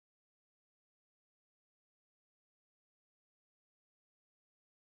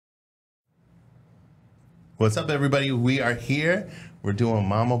What's up, everybody? We are here. We're doing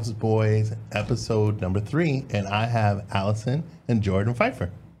Mama's Boys episode number 3, and I have Allison and Jordan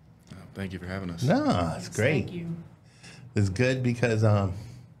Pfeiffer. Thank you for having us. No, it's great. Thank you. It's good because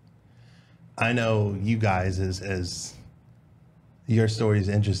I know you guys as your story is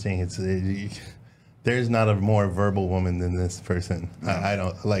interesting. There's not a more verbal woman than this person. No. I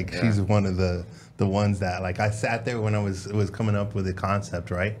don't like. Yeah. She's one of the ones that like. I sat there when I was coming up with the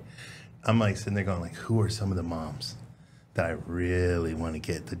concept, right? I'm like sitting there going like, who are some of the moms that I really want to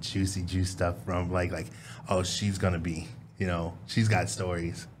get the juicy juice stuff from? Like, oh, she's gonna be, she's got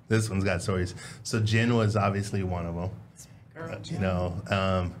stories. This one's got stories. So Jen was obviously one of them.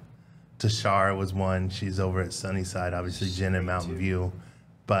 Tashara was one. She's over at Sunnyside, obviously Jen in Mountain View.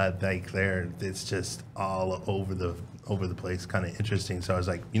 But like it's just all over the place, kind of interesting. So I was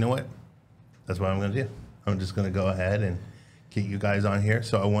like, you know what? That's what I'm gonna do. I'm just gonna go ahead and get you guys on here.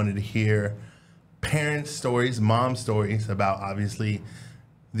 So I wanted to hear parent stories, mom stories about obviously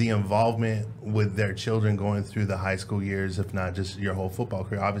the involvement with their children going through the high school years, if not just your whole football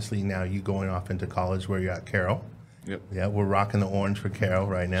career. Obviously now you going off into college where you're at Carroll. Yep. Yeah, we're rocking the orange for Carroll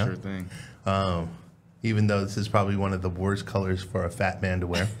right now. Sure thing. Even though this is probably one of the worst colors for a fat man to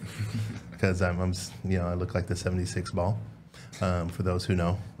wear, because I look like the 76 ball. For those who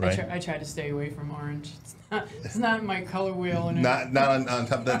know, right? I try to stay away from orange. It's not my color wheel. And not on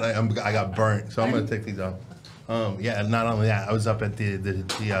top of that. I got burnt, so I'm gonna take these off. Not only that, I was up at the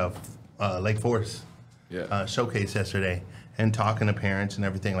Lake Forest showcase yesterday and talking to parents and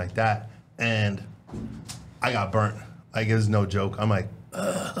everything like that, and I got burnt. Like, it's no joke. I'm like,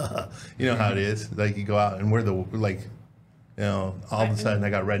 you know how it is. Like, you go out and we're all of a sudden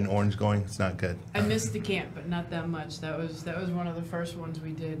I got red and orange going. It's not good. I missed the camp, but not that much. That was one of the first ones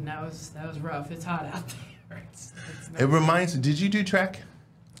we did, and that was rough. It's hot out there. It reminds. Did you do track?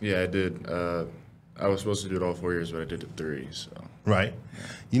 Yeah, I did. I was supposed to do it all 4 years, but I did it 3. So right. Yeah.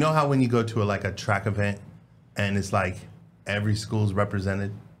 You know how when you go to a track event and it's like every school's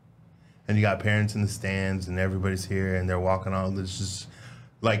represented, and you got parents in the stands and everybody's here and they're walking on. It's just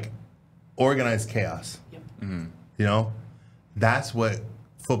like organized chaos. Yep. Mm-hmm. That's what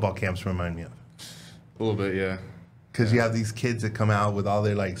football camps remind me of. A little bit, yeah. Because you have these kids that come out with all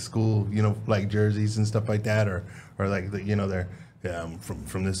their school, jerseys and stuff like that, or they're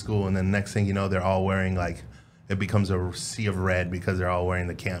from this school, and then next thing you know, they're all wearing it becomes a sea of red because they're all wearing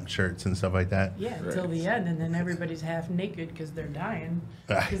the camp shirts and stuff like that. Yeah, until the end, and then everybody's half naked because they're dying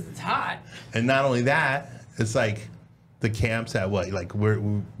because it's hot. And not only that, it's like the camps at what?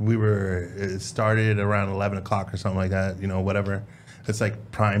 We were started around 11 o'clock or something like that. Whatever. It's like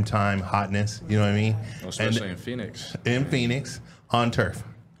prime time hotness. You know what I mean? Well, especially in Phoenix. In Phoenix, on turf.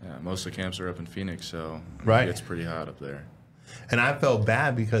 Yeah, most of the camps are up in Phoenix, so right. It's pretty hot up there. And I felt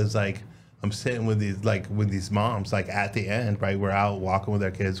bad because I'm sitting with these moms at the end, right? We're out walking with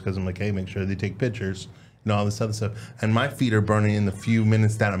our kids because I'm like, hey, make sure they take pictures and all this other stuff. And my feet are burning in the few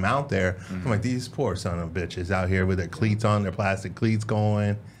minutes that I'm out there. Mm-hmm. I'm like, these poor son of bitches out here with their cleats on, their plastic cleats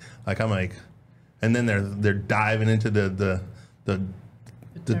going. And then they're diving into the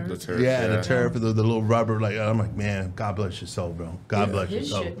turf. Yeah, the turf, the little rubber. I'm like, man, God bless your soul, bro. God bless your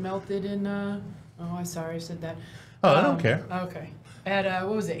soul. His shit melted in. I'm sorry I said that. Oh, I don't care. Okay. At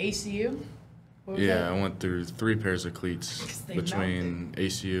what was it? ACU. I went through 3 pairs of cleats between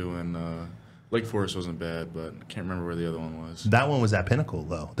ACU and Lake Forest wasn't bad, but I can't remember where the other one was. That one was at Pinnacle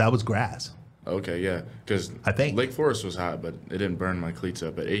though. That was grass. Okay, yeah, because I think Lake Forest was hot, but it didn't burn my cleats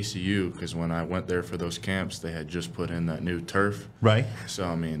up. At ACU, because when I went there for those camps, they had just put in that new turf. Right.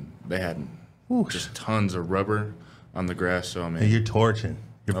 So, they had just tons of rubber on the grass. So, and you're torching.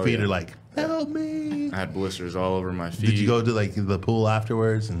 Your feet are like, help me. I had blisters all over my feet. Did you go to the pool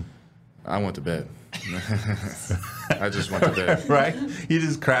afterwards? And I went to bed. I just went to bed. Right? You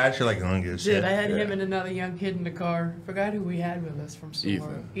just crashed. You're like, I don't give a shit. Dude, I had him and another young kid in the car. Forgot who we had with us from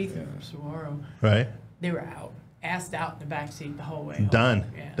Saguaro. Ethan from Saguaro. Right. They were assed out in the back seat the whole way home.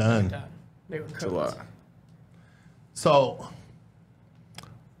 Done. Yeah, done. They were cooked. It's a lot. So,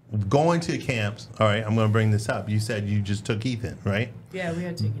 going to camps, all right, I'm going to bring this up. You said you just took Ethan, right? Yeah, we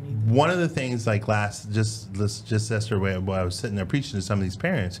had taken Ethan. One of the things just yesterday while I was sitting there preaching to some of these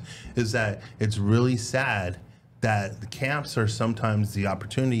parents is that it's really sad that the camps are sometimes the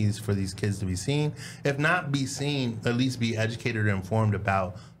opportunities for these kids to be seen. If not be seen, at least be educated or informed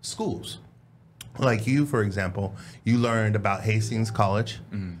about schools. Like you, for example, you learned about Hastings College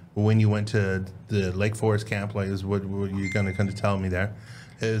when you went to the Lake Forest camp. Like, is what you're going to kind of tell me there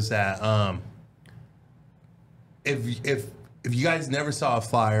is that if you guys never saw a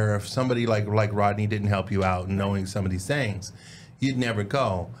flyer, if somebody like Rodney didn't help you out in knowing some of these things, you'd never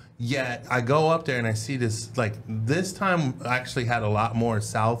go. Yet I go up there and I see this, like this time actually had a lot more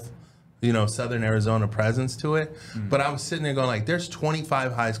Southern Arizona presence to it. But I was sitting there going like, there's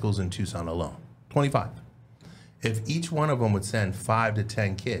 25 high schools in Tucson alone, 25. If each one of them would send 5 to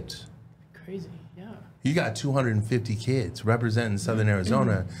 10 kids, Crazy, yeah. you got 250 kids representing Southern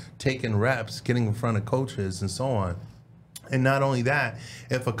Arizona, taking reps, getting in front of coaches and so on. And not only that,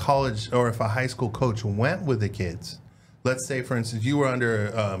 if a college or if a high school coach went with the kids, let's say, for instance, you were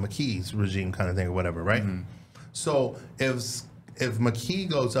under McKee's regime kind of thing or whatever, right? So if McKee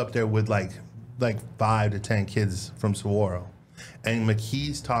goes up there with like 5 to 10 kids from Saguaro, and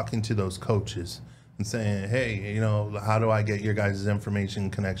McKee's talking to those coaches and saying, hey, how do I get your guys' information,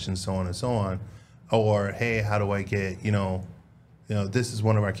 connections, so on and so on, or hey, how do I get, this is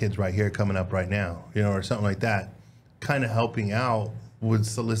one of our kids right here coming up right now, or something like that, kind of helping out with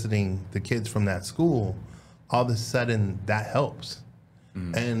soliciting the kids from that school. All of a sudden that helps.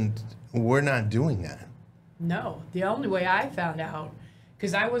 And we're not doing that. No, the only way I found out,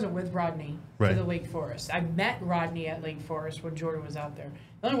 because I wasn't with Rodney for Right. the Lake Forest. I met Rodney at Lake Forest when Jordan was out there.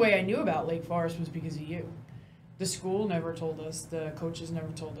 The only way I knew about Lake Forest was because of you. The school never told us, the coaches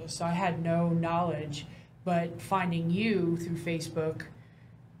never told us, so I had no knowledge. But finding you through Facebook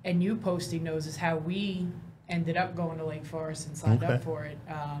and you posting those is how we ended up going to Lake Forest and signed up for it.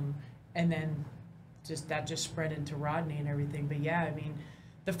 And then that just spread into Rodney and everything. But yeah, I mean,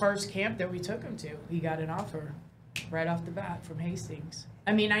 the first camp that we took him to, he got an offer right off the bat from Hastings.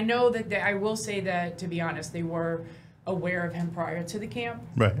 I mean, I know that I will say that, to be honest, they were aware of him prior to the camp.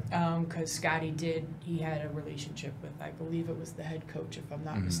 Right. Because Scotty he had a relationship with, I believe it was the head coach, if I'm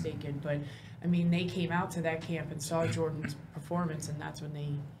not mistaken. But, I mean, they came out to that camp and saw Jordan's performance, and that's when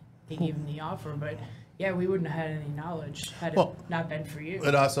they gave him the offer. But, yeah, we wouldn't have had any knowledge had it not been for you.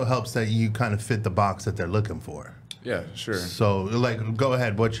 It also helps that you kind of fit the box that they're looking for. Yeah, sure. So, like, go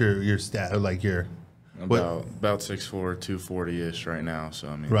ahead. What's your stat? Like, About 6'4", 240-ish right now. So,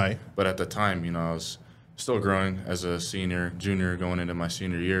 I mean. Right. But at the time, I was still growing as a junior going into my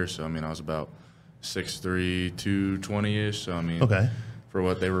senior year. So, I mean, I was about 6'3", 220-ish. So, I mean. Okay. For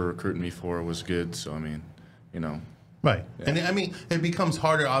what they were recruiting me for was good. So, I mean, Right. Yeah. And I mean, it becomes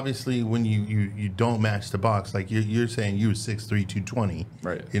harder, obviously, when you don't match the box. Like, you're saying you were 6'3", 220.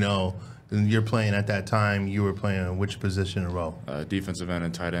 Right. And you're playing at that time, you were playing in which position in a row? Defensive end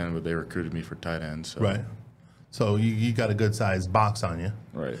and tight end, but they recruited me for tight end. So. Right. So you got a good sized box on you.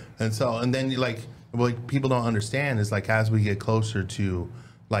 Right. And then what people don't understand is, like, as we get closer to,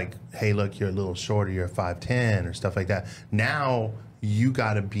 like, hey, look, you're a little shorter, you're 5'10", or stuff like that. Now you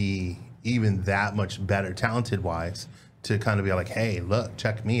got to be even that much better talented wise to kind of be like, hey, look,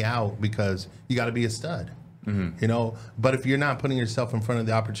 check me out, because you got to be a stud. But if you're not putting yourself in front of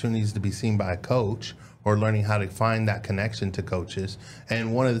the opportunities to be seen by a coach or learning how to find that connection to coaches,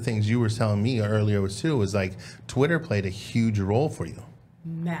 and one of the things you were telling me earlier was like Twitter played a huge role for you.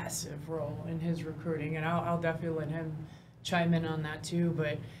 Massive role in his recruiting, and I'll definitely let him chime in on that too.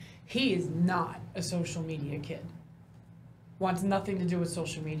 But he is not a social media kid. Wants nothing to do with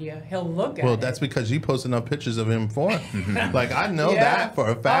social media. He'll look at it. Well, that's because you posted up pictures of him for him. Like, I know that for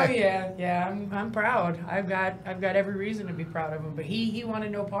a fact. Oh yeah. I'm proud. I've got every reason to be proud of him. But he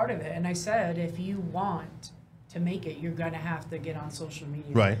wanted no part of it, and I said, if you want to make it, you're gonna have to get on social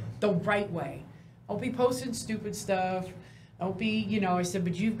media, Right. the right way. Don't be posting stupid stuff. Don't be, I said,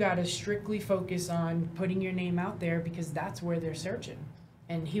 but you've got to strictly focus on putting your name out there, because that's where they're searching.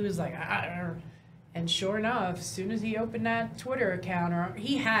 And he was like, and sure enough, as soon as he opened that Twitter account, or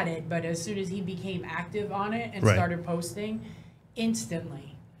he had it, but as soon as he became active on it and Right. started posting,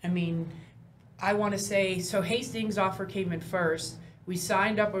 instantly. I mean, I want to say, so Hastings' offer came in first. We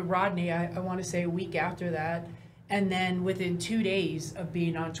signed up with Rodney, I want to say a week after that. And then within 2 days of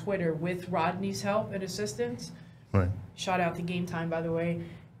being on Twitter with Rodney's help and assistance, Right. shout out to Game Time, by the way,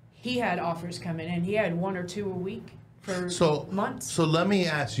 he had offers coming in. He had 1 or 2 a week for months. So let me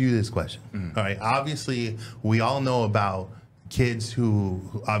ask you this question. All right. Obviously, we all know about kids who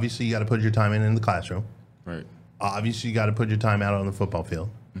obviously you got to put your time in the classroom. Right. Obviously, you got to put your time out on the football field.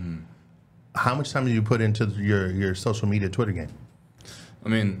 How much time do you put into your social media Twitter game? I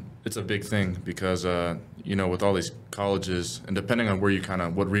mean, it's a big thing because, with all these colleges, and depending on where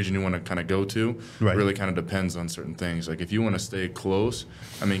what region you want to kind of go to, Right. really kind of depends on certain things. Like, if you want to stay close,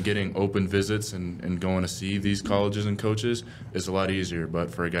 I mean, getting open visits and going to see these colleges and coaches is a lot easier.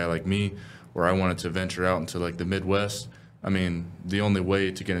 But for a guy like me, where I wanted to venture out into, like, the Midwest, I mean, the only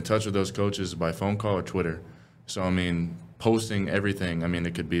way to get in touch with those coaches is by phone call or Twitter. So, I mean, posting everything, I mean,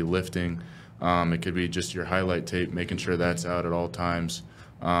 it could be lifting, it could be just your highlight tape, making sure that's out at all times.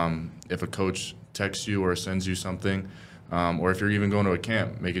 If a coach texts you or sends you something, Or if you're even going to a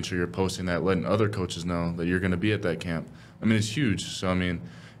camp, making sure you're posting that, letting other coaches know that you're going to be at that camp. I mean, it's huge. So, I mean,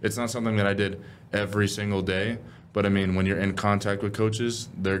 it's not something that I did every single day, but I mean, when you're in contact with coaches,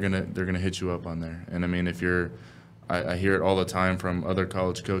 they're gonna hit you up on there. And I mean, if you're, I hear it all the time from other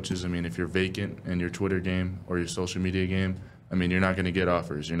college coaches. I mean, if you're vacant in your Twitter game or your social media game, I mean, you're not going to get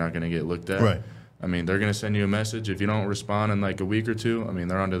offers. You're not going to get looked at. Right. I mean, they're going to send you a message. If you don't respond in like a week or two, I mean,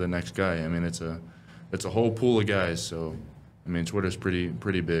 they're on to the next guy. I mean, it's a whole pool of guys. So, I mean, Twitter's pretty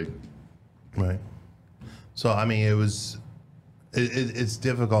big. Right. So I mean, it's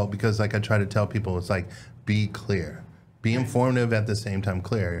difficult because like I try to tell people, it's like be clear, be informative at the same time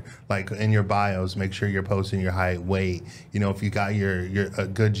clear. Like in your bios, make sure you're posting your height, weight. You know, if you got your a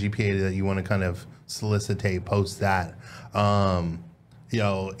good GPA that you want to kind of solicitate, post that. You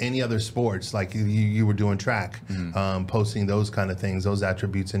know, any other sports, like you were doing track, posting those kind of things, those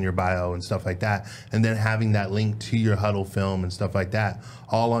attributes in your bio and stuff like that. And then having that link to your huddle film and stuff like that,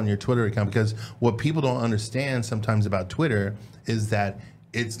 all on your Twitter account. Because what people don't understand sometimes about Twitter is that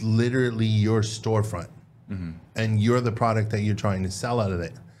it's literally your storefront. And you're the product that you're trying to sell out of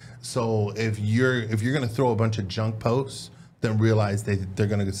it. So if you're going to throw a bunch of junk posts, then realize they're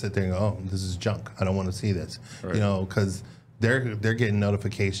going to sit there and go, oh, this is junk. I don't want to see this. Right. You know, because they're getting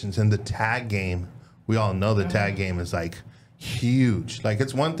notifications. And the tag game, we all know the tag game is like huge. Like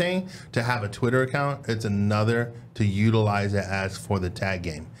it's one thing to have a Twitter account. It's another to utilize it as for the tag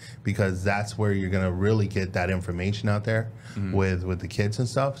game, because that's where you're going to really get that information out there with the kids and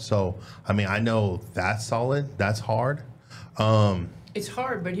stuff. So, I mean, I know that's solid. That's hard. It's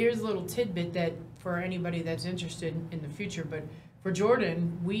hard, but here's a little tidbit that for anybody that's interested in the future. But for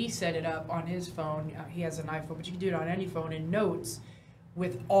Jordan, we set it up on his phone. He has an iPhone, but you can do it on any phone in Notes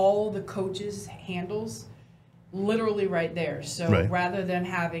with all the coaches' handles literally right there. So rather than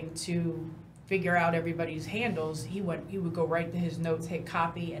having to figure out everybody's handles, he would go right to his notes, hit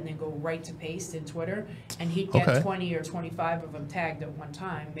copy, and then go right to paste in Twitter, and he'd get 20 or 25 of them tagged at one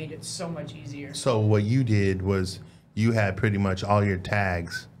time. Made it so much easier. So what you did was you had pretty much all your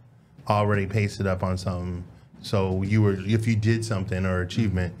tags already pasted up on something. So if you did something or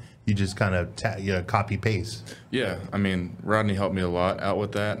achievement, you just kind of copy paste. Yeah, I mean, Rodney helped me a lot out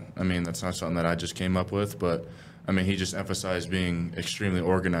with that. I mean, that's not something that I just came up with, but I mean, he just emphasized being extremely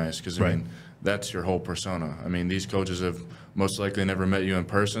organized because I mean, that's your whole persona. I mean, these coaches have most likely never met you in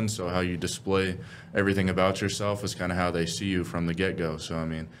person, so how you display everything about yourself is kind of how they see you from the get-go. So I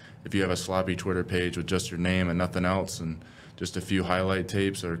mean, if you have a sloppy Twitter page with just your name and nothing else and just a few highlight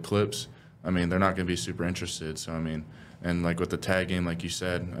tapes or clips, I mean, they're not going to be super interested. So I mean, and like with the tag game, like you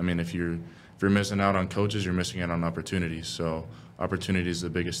said, I mean, if you're missing out on coaches, you're missing out on opportunities. So opportunity is the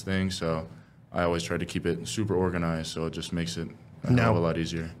biggest thing. So I always try to keep it super organized, so it just makes it a hell of a lot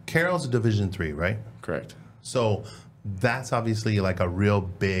easier. Carroll's Division III, right? Correct. So that's obviously like a real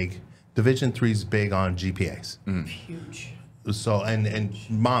big Division III's big on GPAs. Huge. So and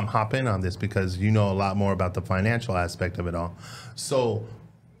Mom, hop in on this because you know a lot more about the financial aspect of it all. So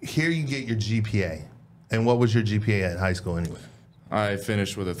here you get your GPA. And what was your GPA at high school anyway? I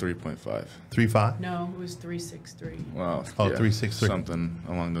finished with a 3.5. 3.5? No, it was 3.63. Wow. Oh, yeah, 3.63. Something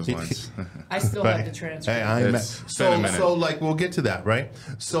along those lines. I still have the transcript. Hey, so like we'll get to that, right?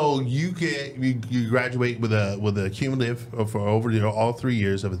 So you graduate with a cumulative for over all 3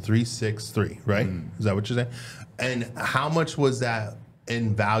 years of a 3.63, right? Is that what you're saying? And how much was that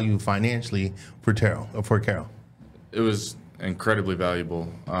in value financially for Carroll? It was incredibly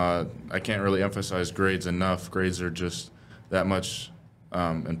valuable. I can't really emphasize grades enough. Grades are just that much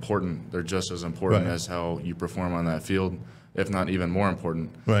important. They're just as important as how you perform on that field, if not even more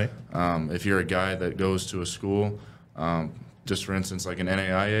important. Right. If you're a guy that goes to a school, just for instance, like an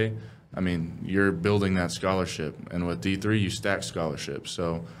NAIA, I mean, you're building that scholarship. And with D3, you stack scholarships.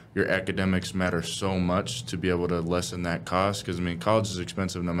 So your academics matter so much to be able to lessen that cost. Because, I mean, college is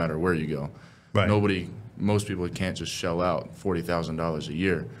expensive no matter where you go. Right. Most people can't just shell out $40,000 a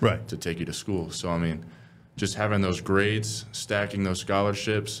year to take you to school. So, I mean, just having those grades, stacking those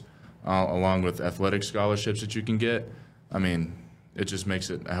scholarships, along with athletic scholarships that you can get, I mean, it just makes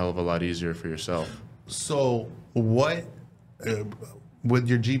it a hell of a lot easier for yourself. So what, with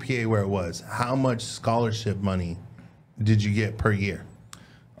your GPA where it was, how much scholarship money did you get per year?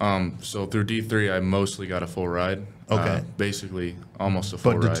 So through D3, I mostly got a full ride. Okay. Basically, almost a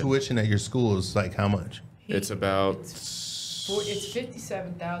full ride. But the tuition at your school is like how much? It's about... It's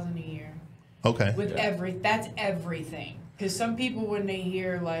 $57,000 a year. Okay. With that's everything. Because some people, when they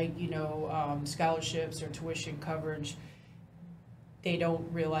hear like, scholarships or tuition coverage, they don't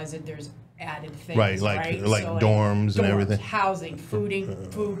realize that there's added things, Right, like So, dorms and everything. housing,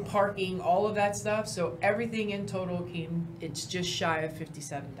 food, parking, all of that stuff. So everything in total it's just shy of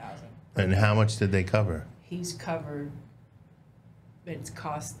 57,000. And how much did they cover? He's covered, it's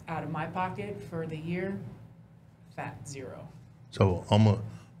cost out of my pocket for the year, fat zero. So almost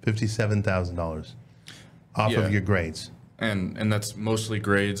 $57,000 off Yeah. of your grades. And that's mostly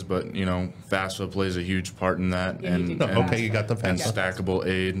grades, but you know, FAFSA plays a huge part in that. Yeah, you and can No, get okay, you got the and FAFSA. stackable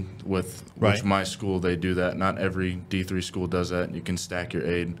aid with Right. which my school they do that. Not every D3 school does that. You can stack your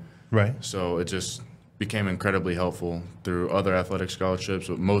aid. Right. So it just became incredibly helpful through other athletic scholarships,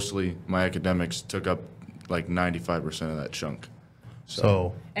 but mostly my academics took up like 95% of that chunk.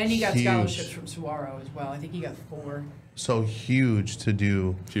 So And he got huge. scholarships from Saguaro as well. I think he got 4. So huge to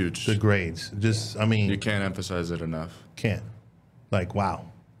do Huge. the grades. Just, I mean, You can't emphasize it enough. can't. Like, wow.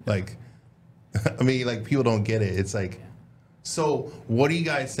 Like, I mean, like, people don't get it. It's like, so what do you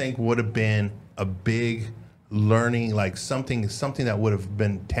guys think would have been a big learning, like something that would have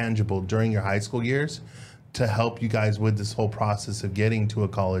been tangible during your high school years to help you guys with this whole process of getting to a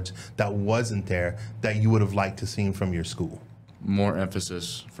college that wasn't there, that you would have liked to see from your school? More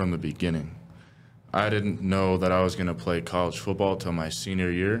emphasis from the beginning. I didn't know that I was going to play college football till my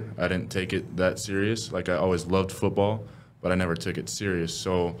senior year. I didn't take it that serious. Like, I always loved football, but I never took it serious.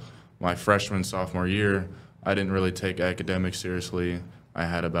 So my freshman, sophomore year, I didn't really take academics seriously. I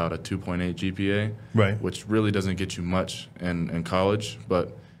had about a 2.8 GPA, Right. which really doesn't get you much in college,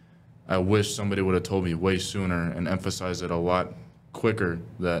 but I wish somebody would have told me way sooner and emphasized it a lot quicker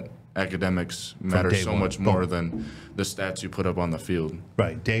that academics matter day so one. much more than the stats you put up on the field.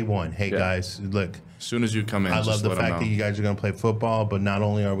 Right. Day one. Hey, Yeah. guys, look, As soon as you come in, I just love the let 'em fact know. that you guys are going to play football, but not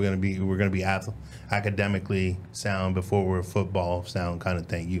only are we're going to be academically sound before we're football sound kind of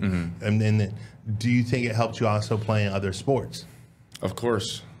thing. You Mm-hmm. and then do you think it helped you also playing other sports? Of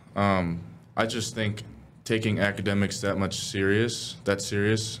course. I just think taking academics that serious,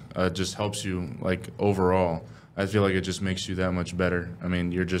 just helps you, like, overall. I feel like it just makes you that much better. I mean,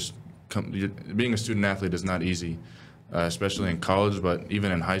 being a student athlete is not easy, especially in college, but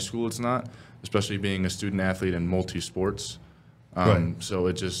even in high school it's not, especially being a student athlete in multi-sports. Right. So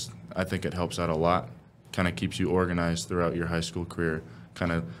I think it helps out a lot, kind of keeps you organized throughout your high school career,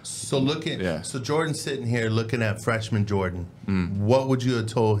 kind of. So Yeah. so Jordan's sitting here looking at freshman Jordan. Mm. What would you have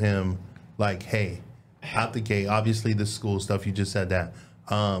told him? Like, hey, out the gate. Obviously, the school stuff you just said that.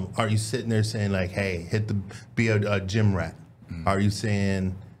 Are you sitting there saying like, hey, be a gym rat? Mm. Are you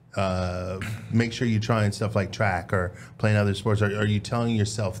saying make sure you try and stuff like track or playing other sports? Are you telling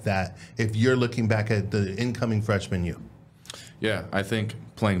yourself that if you're looking back at the incoming freshman you? Yeah, I think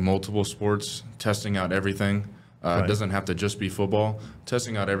playing multiple sports, testing out everything. Right. It doesn't have to just be football.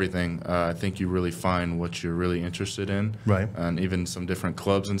 Testing out everything, I think you really find what you're really interested in. Right. And even some different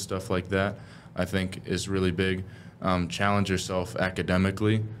clubs and stuff like that, I think is really big. Challenge yourself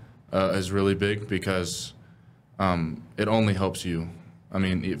academically is really big because it only helps you. I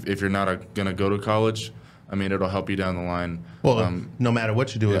mean, if you're not going to go to college, I mean, it'll help you down the line. Well, no matter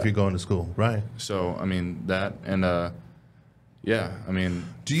what you do, if yeah. you're going to school, right? So, I mean, that and yeah, I mean,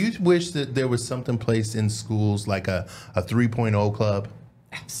 Do you wish that there was something placed in schools like a 3.0 club?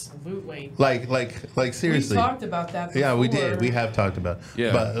 Absolutely. Like seriously. We talked about that before. Yeah, we did. We have talked about it.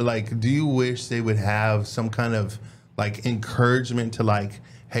 Yeah. But like, do you wish they would have some kind of like encouragement to like,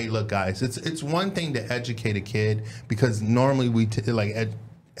 hey, look, guys, it's one thing to educate a kid because normally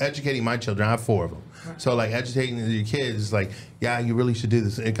educating my children, I have 4 of them. Right. So like educating your kids is like, yeah, you really should do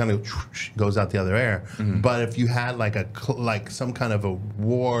this. It kind of goes out the other air. Mm-hmm. But if you had like some kind of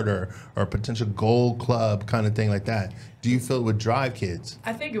award or potential gold club kind of thing like that, do you feel it would drive kids?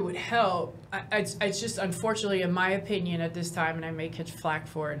 I think it would help. It's just, unfortunately, in my opinion, at this time, and I may catch flack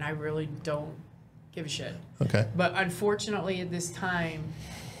for it, and I really don't give a shit. Okay. But unfortunately, at this time,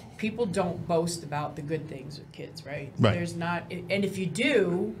 people don't boast about the good things with kids, right? Right. There's not, and if you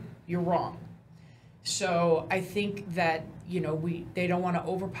do, you're wrong. So I think that, they don't want to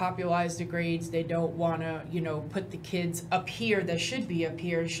overpopularize the grades. They don't want to, put the kids up here that should be up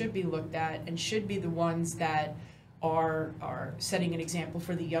here, should be looked at, and should be the ones that are setting an example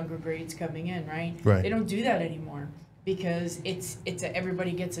for the younger grades coming in, right? Right. They don't do that anymore because it's a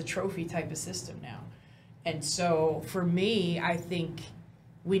everybody gets a trophy type of system now. And so for me, I think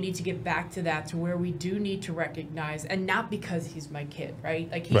we need to get back to that, to where we do need to recognize, and not because he's my kid, right?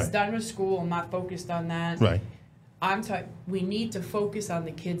 Like, he's Right. done with school. I'm not focused on that. Right. We need to focus on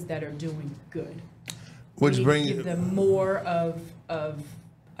the kids that are doing good. Which we need brings to give them more of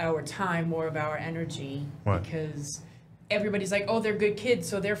our time, more of our energy, Right. because everybody's like, oh, they're good kids,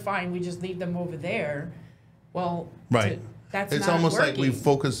 so they're fine. We just leave them over there. Well, Right. That's It's not almost like we working.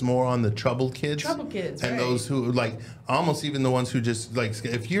 focus more on the troubled kids. Troubled kids, and right. those who like almost even the ones who just like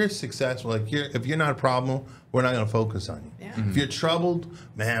if you're successful, like if you're not a problem, we're not going to focus on you. Yeah. If you're troubled,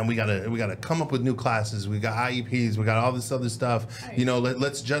 man, we gotta come up with new classes. We got IEPs. We got all this other stuff. Right. You know,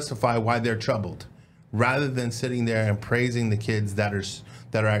 let's justify why they're troubled, rather than sitting there and praising the kids that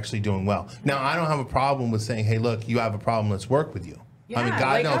are actually doing well. Now, I don't have a problem with saying, hey, look, you have a problem. Let's work with you. I mean, Yeah,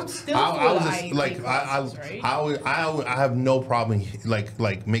 God like, knows. I'm still I full was of just, IEP like, classes, right? I have no problem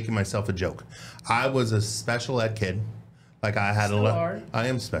like making myself a joke. I was a special ed kid. Like I had Still a are. I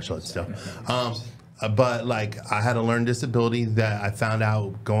am special ed still. But like I had a learning disability that I found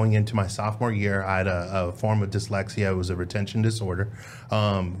out going into my sophomore year. I had a form of dyslexia. It was a retention disorder.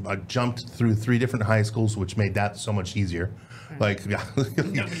 I jumped through 3 different high schools, which made that so much easier. Like,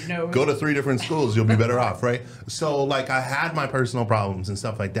 Nobody knows. go to 3 different schools, you'll be better off, right? So, like, I had my personal problems and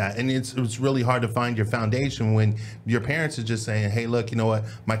stuff like that, and it's really hard to find your foundation when your parents are just saying, "Hey, look, you know what?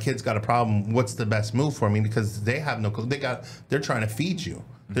 My kid's got a problem. What's the best move for me?" Because they have no clue. They're trying to feed you.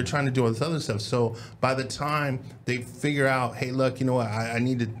 They're trying to do all this other stuff. So by the time they figure out, "Hey, look, you know what? I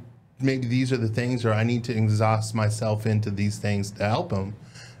need to. Maybe these are the things, or I need to exhaust myself into these things to help them,"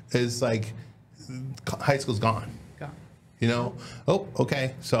 it's like high school's gone. Gone. You know, oh,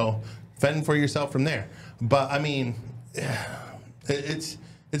 okay. So fend for yourself from there. But I mean, it's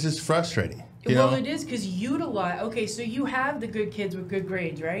just frustrating. You Well, know? it is because utilize. Okay, so you have the good kids with good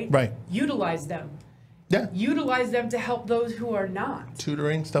grades, right? Right. Utilize them. Yeah. Utilize them to help those who are not.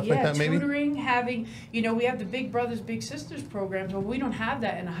 Tutoring, stuff like that, maybe. tutoring, having, we have the Big Brothers Big Sisters programs, but we don't have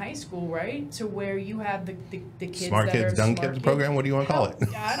that in a high school, right? To where you have the kids Smart that kids, are dumb smart kids program. What do you want to call it?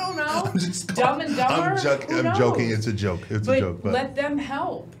 I don't know. I'm just Dumb and Dumber. Who I'm joking. knows? It's a joke. It's But a joke. But let them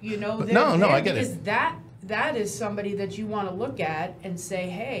help. no, they're no, there I get it. because that is somebody that you want to look at and say,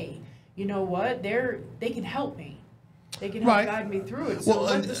 hey, you know what? They can help me. They can help Right. guide me through it. So Well,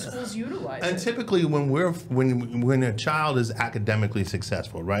 let and- the schools utilize And it. typically, when a child is academically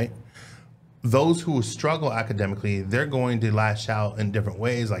successful, right? Those who struggle academically, they're going to lash out in different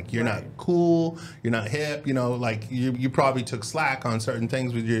ways. Like you're not Right. cool, you're not hip. Like you probably took slack on certain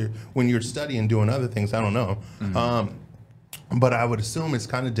things when you're studying, doing other things. I don't know. But I would assume it's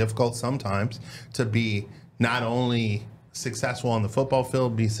kind of difficult sometimes to be not only successful on the football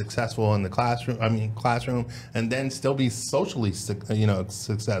field, be successful in the classroom, and then still be socially,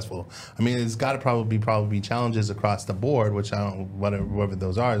 successful. I mean, it's got to probably be challenges across the board, which I don't, whatever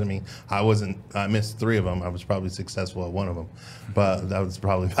those are. I mean, I missed 3 of them. I was probably successful at one of them, but that was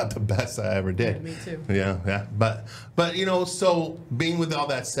probably about the best I ever did. Yeah, me too. Yeah. But so being with all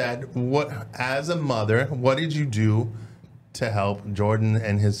that said, as a mother, what did you do to help Jordan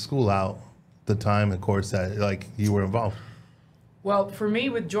and his school out the time and course that you were involved? Well, for me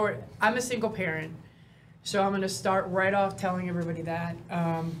with Jordan, I'm a single parent. So I'm going to start right off telling everybody that.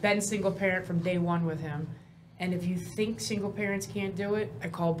 Been single parent from day one with him. And if you think single parents can't do it, I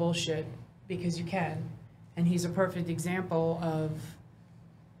call bullshit, because you can. And he's a perfect example of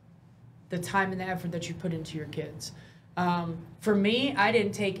the time and the effort that you put into your kids. For me, I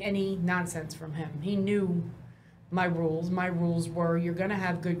didn't take any nonsense from him. He knew my rules. My rules were, you're going to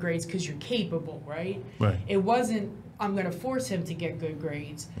have good grades because you're capable, right? Right. It wasn't, I'm going to force him to get good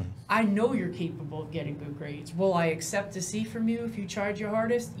grades. I know you're capable of getting good grades. Will I accept a C from you if you tried your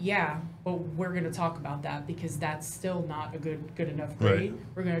hardest? Yeah, but we're going to talk about that because that's still not a good enough grade. Right.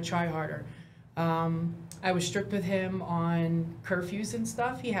 We're going to try harder. I was strict with him on curfews and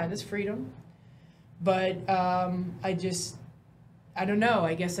stuff. He had his freedom. But I don't know.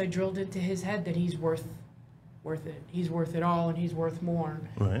 I guess I drilled into his head that he's worth it. He's worth it all, and he's worth more.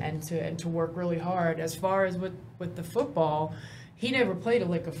 Right. And to work really hard. As far as with the football, he never played a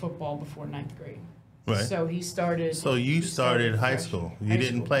lick of football before 9th grade. Right. So he started. So you started high fresh. school. You High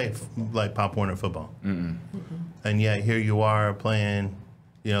didn't school. play like Pop Warner football. And yet here you are playing,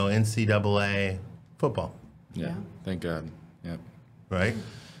 NCAA football, Yeah. Thank God. Yep. right?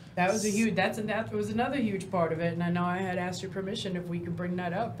 That was that was another huge part of it, and I know I had asked your permission if we could bring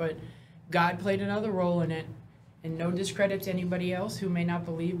that up, but God played another role in it, and no discredit to anybody else who may not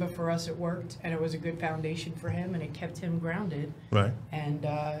believe, but for us it worked, and it was a good foundation for him, and it kept him grounded, Right. and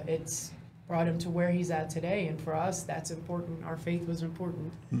it's brought him to where he's at today, and for us that's important. Our faith was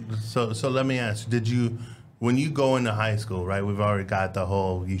important. So let me ask, when you go into high school, right? We've already got the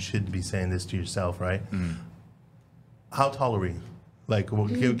whole, you should be saying this to yourself, right? How tall are you?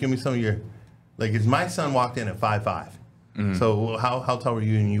 Give me some of your, my son walked in at 5'5". So how tall were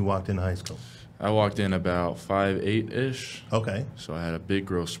you when you walked into high school? I walked in about 5'8"-ish. Okay. So I had a big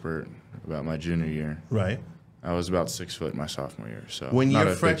growth spurt about my junior year. Right. I was about 6 foot my sophomore year. So When not your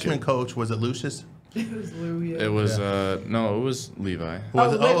a big freshman kid. coach, was it Lucius? It was Lou. Yeah. It was no, it was Levi. It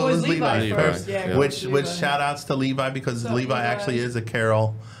was Levi first. Levi. Yeah. Yeah. Which Levi. shout outs to Levi because So, Levi Levi. actually is a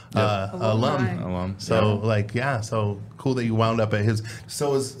Carroll Alumni. alum. So so cool that you wound up at his.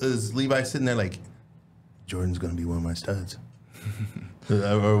 So is Levi sitting there like, Jordan's gonna be one of my studs,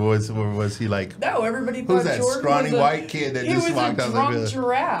 or was he like? No, everybody Who's thought that Jordan scrawny was white kid that he just was walked a out drunk like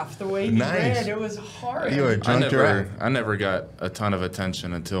giraffe. The way he Nice. ran, it was hard. You were a drunk giraffe. I never got a ton of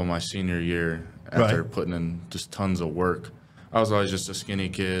attention until my senior year after Right. putting in just tons of work. I was always just a skinny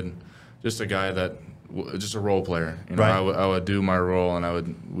kid, just a guy that, just a role player. You know, Right. I would do my role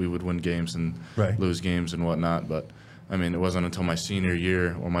and we would win games and Right. lose games and whatnot. But I mean, it wasn't until my senior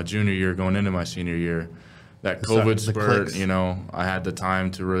year or my junior year going into my senior year that Start- COVID the spurt, clicks. you know, I had the time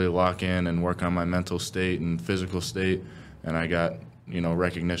to really lock in and work on my mental state and physical state. And I got, you know,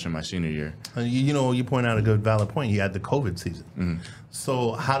 recognition my senior year. You know, you point out a good valid point. You had the COVID season. Mm-hmm.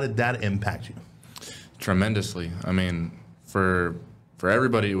 So how did that impact you? Tremendously. I mean, for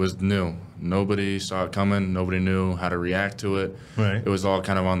everybody, it was new. Nobody saw it coming. Nobody knew how to react to it. Right. It was all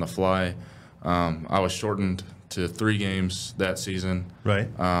kind of on the fly. I was shortened to 3 games that season. Right.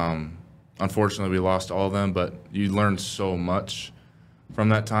 Unfortunately, we lost all of them, but you learned so much from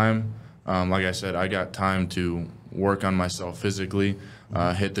that time. Like I said, I got time to work on myself physically,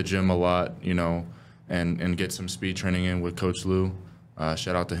 hit the gym a lot, you know, and get some speed training in with Coach Lou.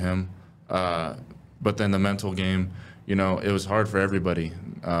 Shout out to him. But then the mental game, you know, it was hard for everybody.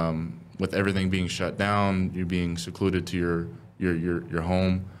 With everything being shut down, you being secluded to your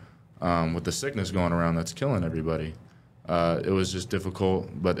home, with the sickness going around that's killing everybody. It was just difficult,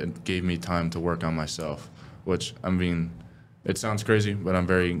 but it gave me time to work on myself, which, I mean, it sounds crazy, but I'm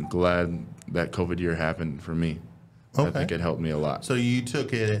very glad that COVID year happened for me. I Okay. think it helped me a lot. So you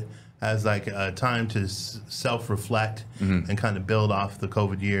took it as like a time to self-reflect and kind of build off the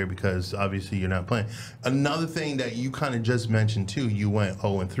COVID year because obviously you're not playing. Another thing that you kind of just mentioned too, you went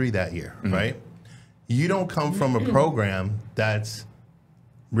 0-3 that year, right? You don't come from a program that's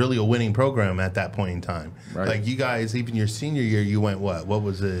really a winning program at that point in time. Right. Like you guys, even your senior year, you went what? What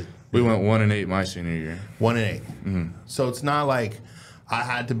was it? We went 1-8 my senior year. 1-8. So it's not like I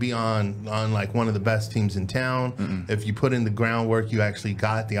had to be on like one of the best teams in town. If you put in the groundwork, you actually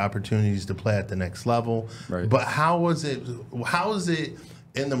got the opportunities to play at the next level. Right. But how was it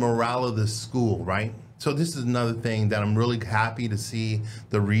in the morale of the school, right? So this is another thing that I'm really happy to see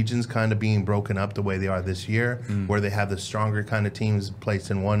the regions kind of being broken up the way they are this year, where they have the stronger kind of teams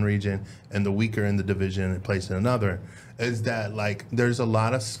placed in one region and the weaker in the division placed in another, is that like there's a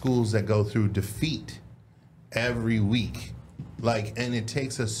lot of schools that go through defeat every week. Like, and it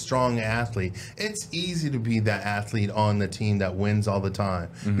takes a strong athlete. It's easy to be that athlete on the team that wins all the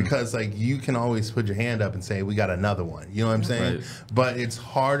time because, like, you can always put your hand up and say, "We got another one." You know what I'm saying? Right. But it's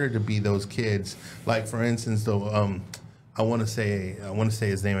harder to be those kids. Like, for instance, though, I want to say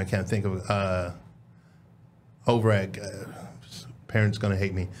his name. I can't think of. Over at parents gonna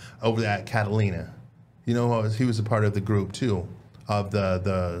hate me. Over at Catalina, you know, he was a part of the group too, of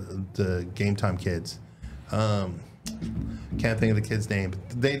the Game Time kids. Can't think of the kid's name.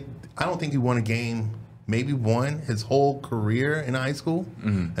 But I don't think he won a game. Maybe won his whole career in high school,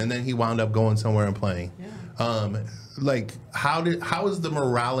 and then he wound up going somewhere and playing. Yeah. Like how is the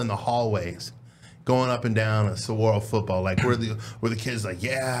morale in the hallways, going up and down a Saguaro football? Like were the kids like,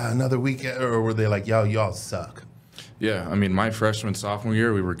 yeah, another weekend, or were they like, yo, y'all suck? Yeah, I mean, my freshman, sophomore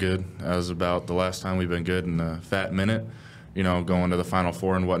year, we were good. That was about the last time we've been good in a fat minute, you know, going to the Final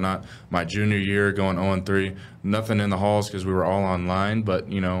Four and whatnot. My junior year, going 0-3, nothing in the halls because we were all online,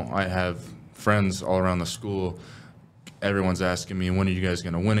 but, you know, I have friends all around the school. Everyone's asking me, when are you guys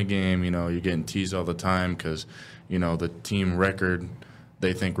going to win a game? You know, you're getting teased all the time because, you know, the team record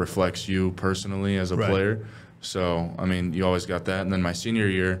they think reflects you personally as a Right. player. So, I mean, you always got that. And then my senior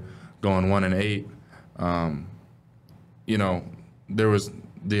year, going 1-8, you know,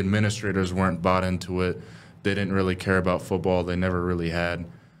 the administrators weren't bought into it. They didn't really care about football. They never really had.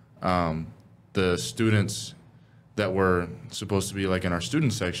 The students that were supposed to be like in our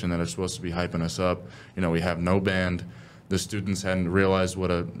student section that are supposed to be hyping us up, you know, we have no band. The students hadn't realized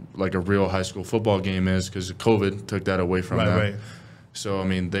what a real high school football game is because COVID took that away from them. Right. So, I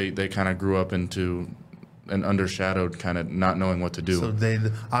mean, they kind of grew up into an undershadowed kind of not knowing what to do. So they're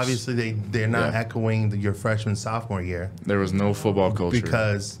not Yeah. echoing your freshman sophomore year There was no football culture.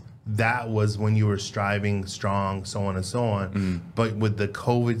 because that was when you were striving strong, so on and so on. But with the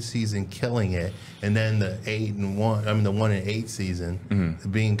COVID season killing it, and then the 1-8 season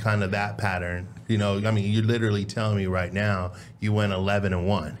being kind of that pattern, you know, I mean, you're literally telling me right now you went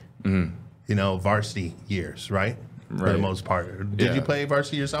 11-1. You know, varsity years, right? For the Right. most part. Did Yeah. you play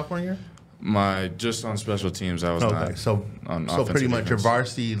varsity your sophomore year? Just on special teams, I was Okay, not. so on so pretty offensive much your defense.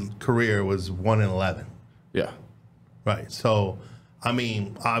 varsity career was 1-11. Yeah. Right. So, I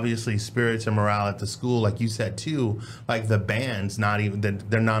mean, obviously, spirits and morale at the school, like you said too, like the band's not even,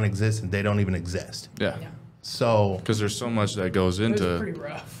 they're non-existent. They don't even exist. Yeah. Yeah. So, Because there's so much that goes It was into pretty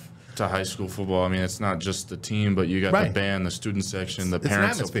rough. to high school football. I mean, it's not just the team, but you got Right. the band, the student section, the It's an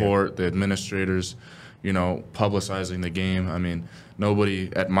parent atmosphere. support, the administrators, publicizing the game. I mean, nobody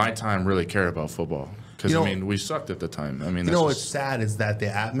at my time really cared about football because, You know- I mean, we sucked at the time. I mean, you that's know what's just sad is that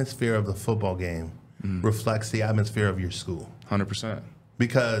the atmosphere of the football game reflects the atmosphere of your school. 100%.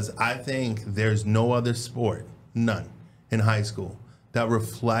 Because I think there's no other sport, none, in high school that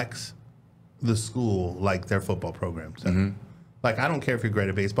reflects the school like their football programs. Like, I don't care if you're great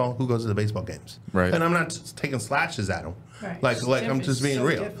at baseball. Who goes to the baseball games? Right. And I'm not just taking slashes at them. Right. Like, It's like I'm different. just being It's so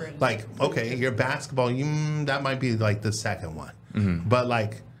real. different. Like, okay, your basketball, that might be like the second one. But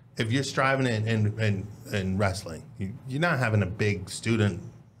like, if you're striving in wrestling, you're not having a big student,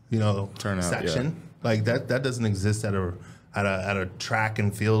 Turnout, section. yeah. Like that doesn't exist at a track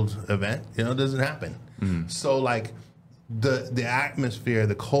and field event. It doesn't happen. So like the atmosphere,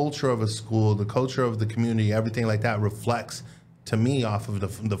 the culture of a school, the culture of the community, everything like that reflects to me off of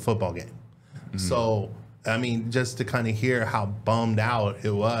the football game. So I mean, just to kind of hear how bummed out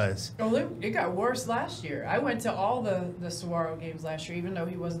it was. Well, it got worse last year. I went to all the Saguaro games last year, even though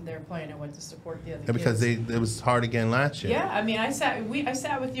he wasn't there playing. I went to support the other kids. Because it was hard again last year. Yeah, I mean, I sat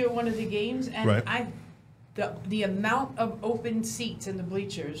with you at one of the games, and Right. the amount of open seats in the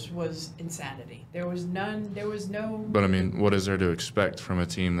bleachers was insanity. There was none. There was no. But I mean, what is there to expect from a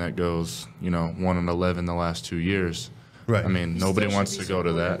team that goes, 1-11 the last 2 years? Right. I mean, You nobody still wants should to be go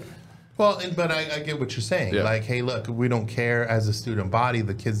to that. supportive. Well, but I get what you're saying. Yeah. Like, hey, look, we don't care as a student body,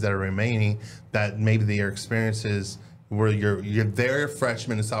 the kids that are remaining, that maybe their experiences were their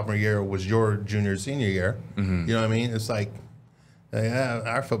freshman and sophomore year was your junior, senior year. You know what I mean? It's like, yeah,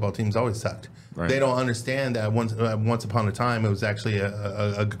 our football team's always sucked. Right. They don't understand that once upon a time it was actually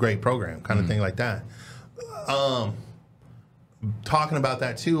a great program, kind of thing like that. Talking about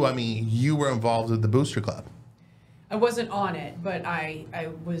that too, I mean, you were involved with the Booster Club, I wasn't on it, but I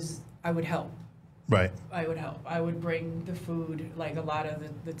would help. right? I would help. I would bring the food. Like a lot of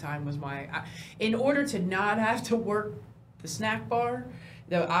the time was in order to not have to work the snack bar,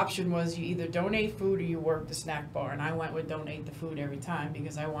 the option was you either donate food or you work the snack bar. And I went with donate the food every time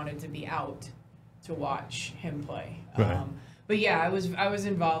because I wanted to be out to watch him play. Right. But yeah, I was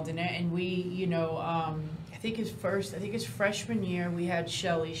involved in it, and we, I think his freshman year we had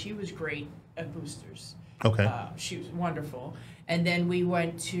Shelly. She was great at boosters. Okay. She was wonderful. And then we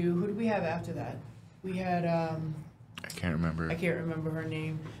went to, who did we have after that? We had, I can't remember. I can't remember her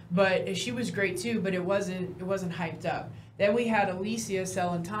name, but she was great too, but it wasn't hyped up. Then we had Alicia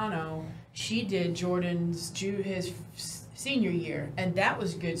Celentano. She did his senior year, and that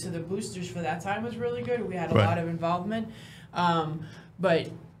was good. So the boosters for that time was really good. We had a Right. lot of involvement, but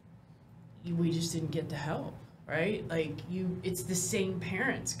we just didn't get the help, right? Like it's the same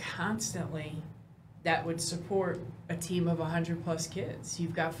parents constantly that would support a team of 100+ kids.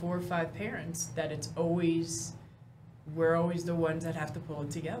 You've got 4 or 5 parents that we're always the ones that have to pull it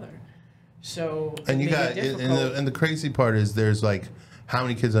together. So And you it made got, it difficult. and the crazy part is there's like, how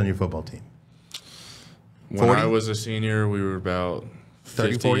many kids on your football team? When 40? I was a senior, we were about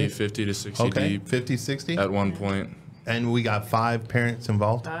 30, 40? 50 to 60 Okay, deep 50, 60? at one point. And we got 5 parents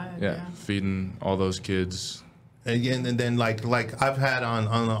involved. Yeah, feeding all those kids. And then like I've had on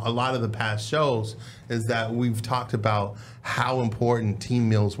a lot of the past shows is that we've talked about how important team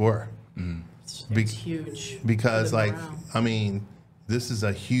meals were. It's huge. Because for the like, morale. I mean, this is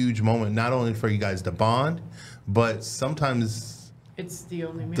a huge moment, not only for you guys to bond, but sometimes It's the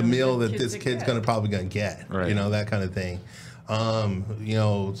only meal the meal that kids this kid's get. probably gonna get, Right. that kind of thing.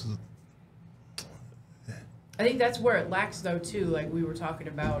 I think that's where it lacks though too, like we were talking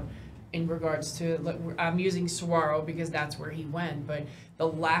about in regards to, I'm using Saguaro because that's where he went, but the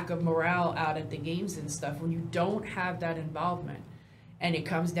lack of morale out at the games and stuff, when you don't have that involvement, and it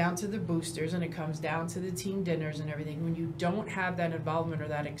comes down to the boosters and it comes down to the team dinners and everything, when you don't have that involvement or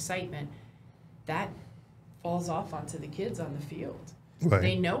that excitement, that falls off onto the kids on the field. Right.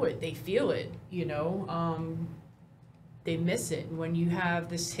 They know it, they feel it, they miss it. When you have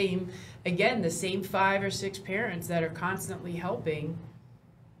the same 5 or 6 parents that are constantly helping,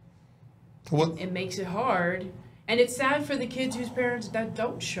 What? it makes it hard. And it's sad for the kids whose parents that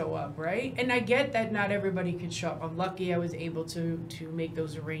don't show up, right? And I get that not everybody can show up. I'm lucky I was able to make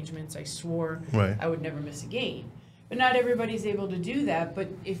those arrangements. I swore Right. I would never miss a game. But not everybody's able to do that. But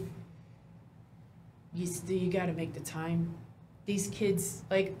if you got to make the time. These kids,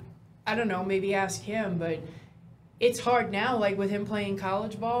 like, I don't know, maybe ask him, but it's hard now, like with him playing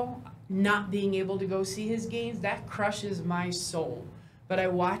college ball, not being able to go see his games, that crushes my soul. But I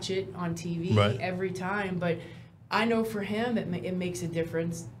watch it on TV every time. But I know for him, it makes a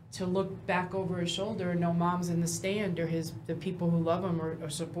difference to look back over his shoulder and know mom's in the stand, or the people who love him or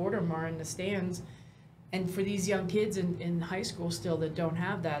support him are in the stands. And for these young kids in high school still that don't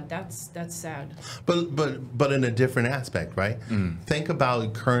have that, that's sad. But in a different aspect, right? Think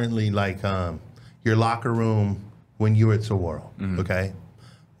about currently, like your locker room when you were at Saguaro, okay?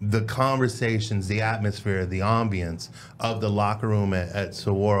 The conversations, the atmosphere, the ambience of the locker room at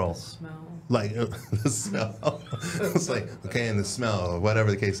Saguaro. Smell. Like the smell. It's like, okay, and the smell, or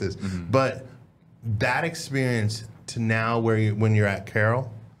whatever the case is. But that experience to now when you're at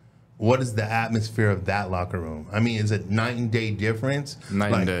Carroll, what is the atmosphere of that locker room? I mean, is it night and day difference?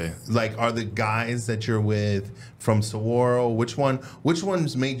 Night and day. Like, are the guys that you're with from Saguaro, which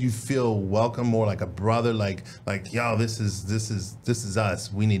ones made you feel welcome, more like a brother, like yo, this is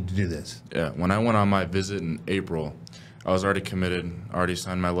us. We need to do this. Yeah, when I went on my visit in April, I was already committed, already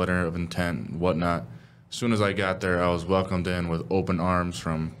signed my letter of intent and whatnot. As soon as I got there, I was welcomed in with open arms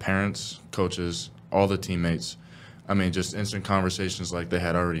from parents, coaches, all the teammates. I mean, just instant conversations like they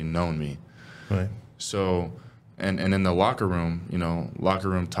had already known me. Right. So, and in the locker room, locker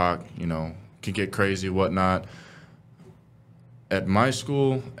room talk, can get crazy, whatnot. At my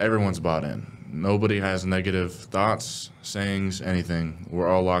school, everyone's bought in. Nobody has negative thoughts, sayings, anything. We're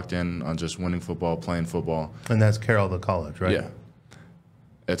all locked in on just winning football, playing football. And that's Carroll, the college, right? Yeah.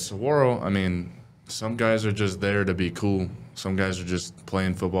 At Saguaro, I mean, some guys are just there to be cool. Some guys are just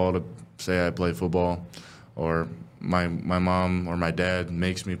playing football to say I play football, or my mom or my dad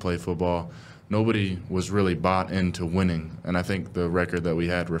makes me play football. Nobody was really bought into winning, and I think the record that we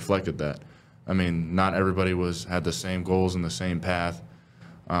had reflected that. I mean, not everybody had the same goals and the same path.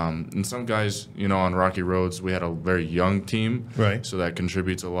 And some guys, on rocky roads, we had a very young team, right? So that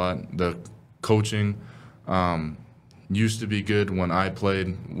contributes a lot. The coaching used to be good when I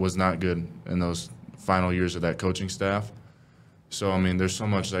played, was not good in those final years of that coaching staff. So, I mean, there's so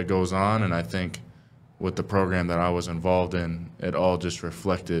much that goes on, and I think with the program that I was involved in, it all just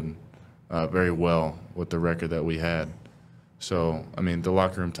reflected very well with the record that we had. So, I mean, the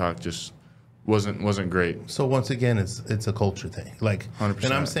locker room talk just wasn't great. So once again, it's a culture thing, like 100%.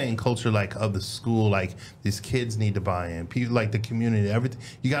 And I'm saying culture like of the school, like these kids need to buy in, people, like the community, everything.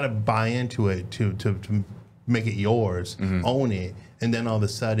 You got to buy into it to make it yours, own it, and then all of a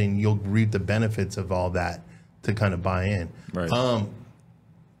sudden you'll reap the benefits of all that to kind of buy in. Right.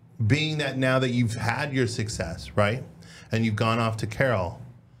 Being that now that you've had your success, right, and you've gone off to Carroll,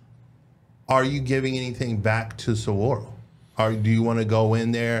 are you giving anything back to Saguaro? Or do you want to go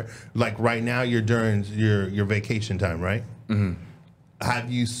in there? Like right now, you're during your vacation time, right?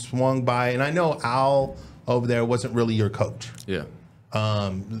 Have you swung by? And I know Al over there wasn't really your coach. Yeah.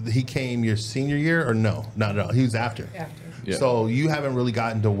 He came your senior year, or no? Not at all. He was after. After. Yeah. So you haven't really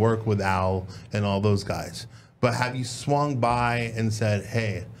gotten to work with Al and all those guys. But have you swung by and said,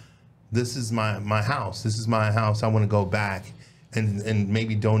 hey, this is my house. This is my house. I want to go back and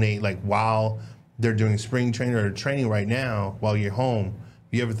maybe donate, like while they're doing spring training or training right now while you're home.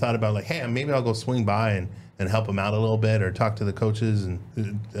 You ever thought about like, hey, maybe I'll go swing by and help them out a little bit, or talk to the coaches? And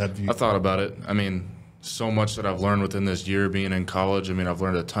have you... I thought about it. I mean, so much that I've learned within this year being in college. I mean, I've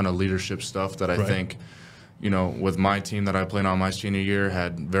learned a ton of leadership stuff that I think, with my team that I played on my senior year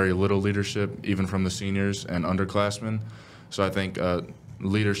had very little leadership, even from the seniors and underclassmen. So I think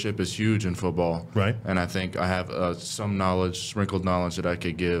leadership is huge in football. Right. And I think I have some knowledge, sprinkled knowledge that I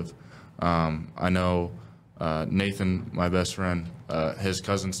could give. I know Nathan, my best friend, his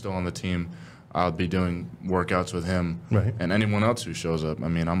cousin's still on the team. I'll be doing workouts with him, right, and anyone else who shows up. I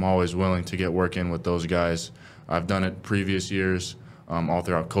mean, I'm always willing to get work in with those guys. I've done it previous years, all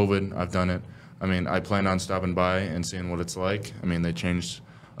throughout COVID. I've done it. I mean, I plan on stopping by and seeing what it's like. I mean, they changed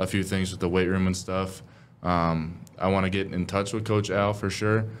a few things with the weight room and stuff. I want to get in touch with Coach Al for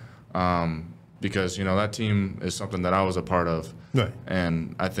sure, because that team is something that I was a part of, right,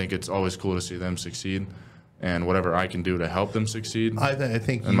 and I think it's always cool to see them succeed. And whatever I can do to help them succeed, I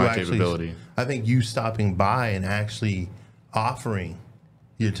think in my capability. I think you stopping by and actually offering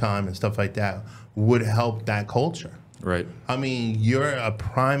your time and stuff like that would help that culture. Right. I mean, you're a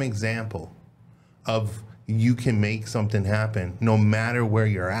prime example of you can make something happen no matter where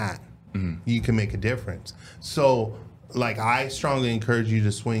you're at. You can make a difference. So, like, I strongly encourage you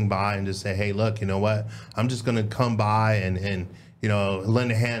to swing by and just say, hey, look, you know what? I'm just going to come by and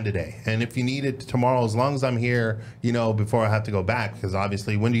lend a hand today. And if you need it tomorrow, as long as I'm here, before I have to go back, because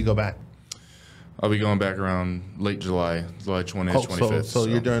obviously, when do you go back? I'll be going back around late July 20th, 25th. So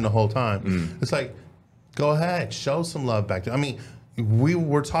you're during the whole time. It's like, go ahead, show some love back there. I mean, we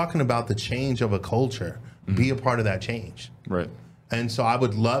were talking about the change of a culture. Be a part of that change. Right. And so I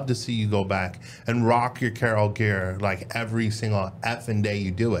would love to see you go back and rock your Carroll gear like every single effing day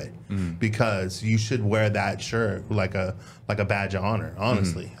you do it, because you should wear that shirt like a badge of honor.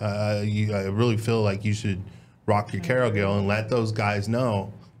 Honestly, I really feel like you should rock your Carroll gear and let those guys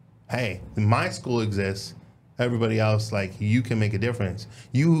know, hey, my school exists. Everybody else, like, you can make a difference.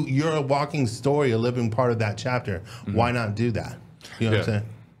 You're a walking story, a living part of that chapter. Why not do that? You know what I'm saying?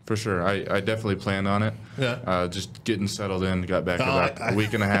 For sure. I definitely planned on it. Yeah. Just getting settled in, got back about a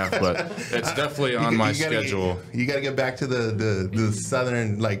week and a half, but it's definitely on my schedule. You got to get back to the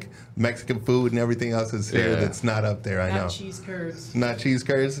southern, like, Mexican food and everything else is here that's not up there. I know. Not cheese curds. Not cheese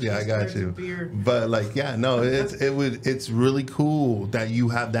curds? Yeah, I got you. Beer. But, like, yeah, no, it's really cool that you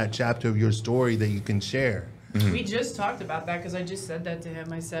have that chapter of your story that you can share. We just talked about that because I just said that to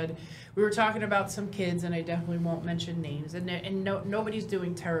him. I said, we were talking about some kids, and I definitely won't mention names, and nobody's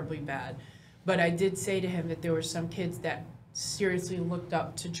doing terribly bad. But I did say to him that there were some kids that seriously looked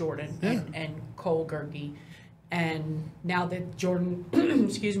up to Jordan and Cole Gerke. And now that Jordan,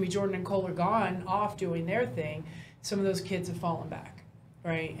 Jordan and Cole are gone off doing their thing, some of those kids have fallen back,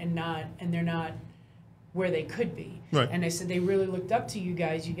 right? And they're not where they could be. Right. And I said, they really looked up to you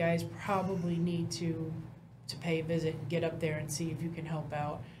guys. You guys probably need to pay a visit and get up there and see if you can help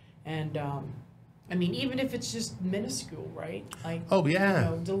out. And I mean, even if it's just minuscule, right? Like, oh yeah, you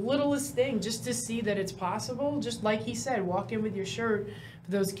know, the littlest thing, just to see that it's possible. Just like he said, walk in with your shirt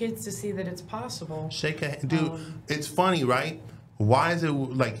for those kids to see that it's possible. Shake a hand, dude. It's funny, right? Why is it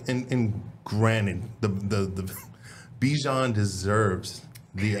like? And granted, the Bijan deserves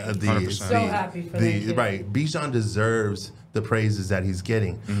the 100%. So happy for the right. Bijan deserves the praises that he's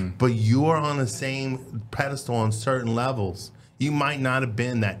getting, but you're on the same pedestal on certain levels. You might not have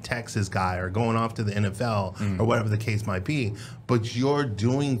been that Texas guy or going off to the NFL or whatever the case might be, but you're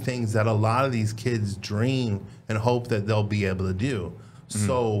doing things that a lot of these kids dream and hope that they'll be able to do.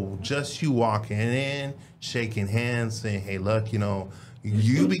 So just you walking in, shaking hands, saying, hey, look, you know,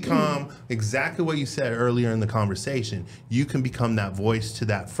 you become exactly what you said earlier in the conversation. You can become that voice to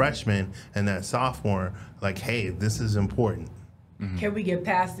that freshman and that sophomore, like, hey, this is important. Can we get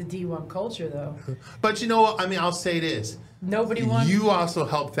past the D1 culture, though? But you know what? I mean, I'll say this. Nobody wants. You also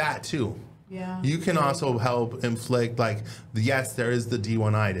help that, too. Yeah. You can also help inflict, like, yes, there is the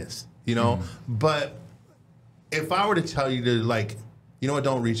D1-itis, you know? But if I were to tell you to, like, you know what,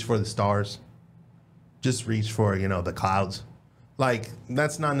 don't reach for the stars. Just reach for, you know, the clouds. Like,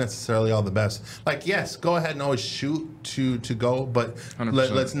 that's not necessarily all the best. Like, yes, go ahead and always shoot to go, but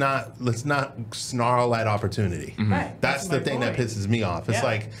let's not snarl at opportunity. Right. That's the thing that pisses me off. It's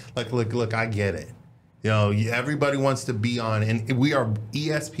like, look, I get it. You know, everybody wants to be on, and we are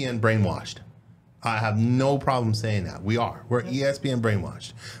ESPN brainwashed. I have no problem saying that. We're ESPN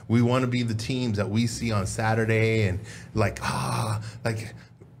brainwashed. We want to be the teams that we see on Saturday, and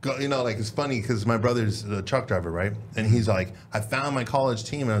you know, like, it's funny because my brother's a truck driver, right? And he's like, I found my college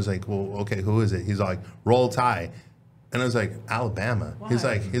team. And I was like, well, okay, who is it? He's like, Roll Tide. And I was like, Alabama. Why? He's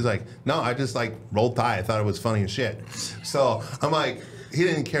like, no, I just like Roll Tide. I thought it was funny as shit. So I'm like, he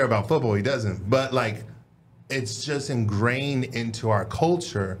didn't care about football. He doesn't. But like, it's just ingrained into our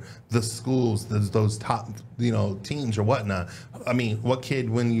culture, the schools, those top, you know, teams or whatnot. I mean, what kid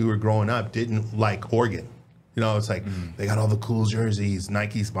when you were growing up didn't like Oregon? You know, it's like they got all the cool jerseys,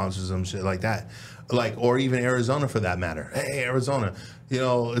 Nike sponsors them, shit like that. Like, or even Arizona for that matter. Hey, Arizona. You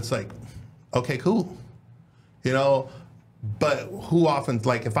know, it's like, okay, cool. You know, but who often,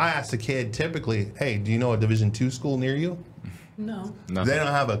 like, if I ask a kid typically, hey, do you know a Division II school near you? No. They don't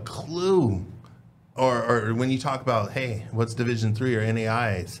have a clue. Or when you talk about, hey, what's Division III or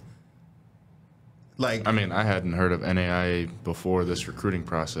NAIAs? Like, I mean, I hadn't heard of NAIA before this recruiting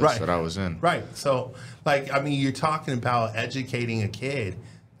process that I was in. Right. So, like, I mean, you're talking about educating a kid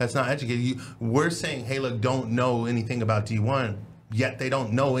that's not educated. We're saying, hey, look, don't know anything about D1, yet they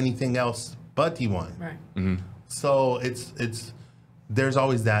don't know anything else but D1. Right. So there's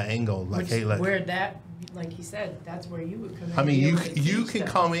always that angle. Like, hey, look. Where that, like he said, that's where you would come in. I mean, you can can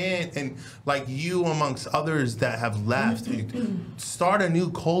come in and, like, you amongst others that have left, start a new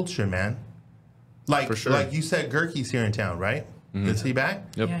culture, man. Like, for sure. Like you said, Gerke's here in town, right? Is he back?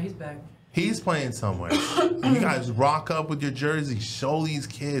 Yep. Yeah, he's back. He's playing somewhere. You guys rock up with your jersey, show these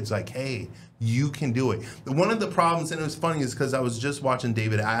kids, like, hey, you can do it. One of the problems, and it was funny, is because I was just watching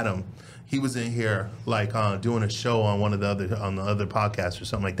David Adam. he was in here like doing a show on the other podcasts or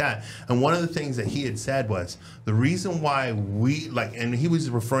something like that. And one of the things that he had said was the reason why we like, and he was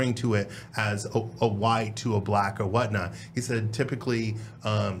referring to it as a white to a black or whatnot. He said typically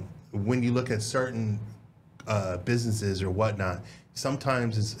when you look at certain businesses or whatnot,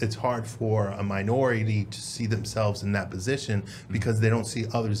 sometimes it's hard for a minority to see themselves in that position because they don't see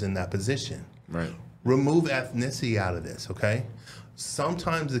others in that position. Right. Remove ethnicity out of this, okay?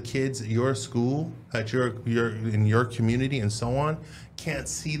 Sometimes the kids at your school, at your in your community and so on, can't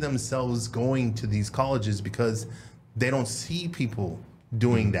see themselves going to these colleges because they don't see people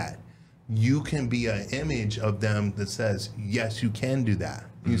doing that. You can be an image of them that says, yes, you can do that.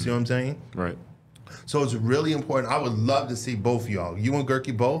 You see what I'm saying? Right. So it's really important. I would love to see both of y'all, you and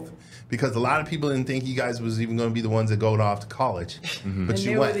Gerke both, because a lot of people didn't think you guys was even going to be the ones that go off to college. But And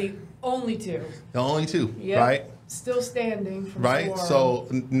you they went. were the only two. The only two, Yep. right? Still standing from Right. Saguaro. So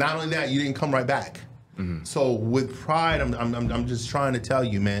not only that, you didn't come right back. So with pride, I'm just trying to tell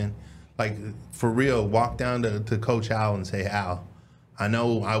you, man, like for real, walk down to Coach Al and say, Al, I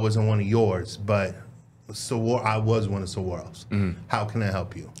know I wasn't one of yours, but I was one of Saguaro's. How can I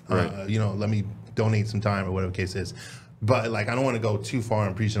help you? Right. You know, let me donate some time or whatever the case is. But like, I don't want to go too far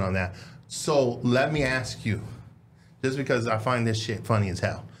in preaching on that. So let me ask you, just because I find this shit funny as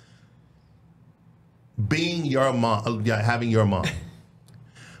hell. Being your mom, having your mom,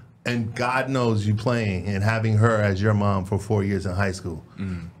 and God knows you playing and having her as your mom for 4 years in high school,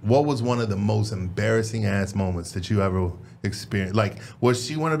 what was one of the most embarrassing ass moments that you ever experienced? Like, was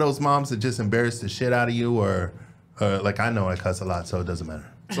she one of those moms that just embarrassed the shit out of you, or like I know I cuss a lot, so it doesn't matter.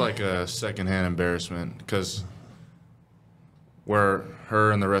 It's like a secondhand embarrassment because where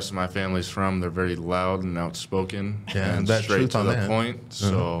her and the rest of my family's from, they're very loud and outspoken Yeah, and that's straight truth to on the that. point.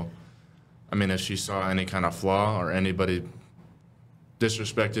 So, I mean, if she saw any kind of flaw or anybody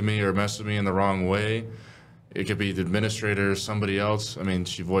disrespected me or messed with me in the wrong way, it could be the administrator or somebody else. I mean,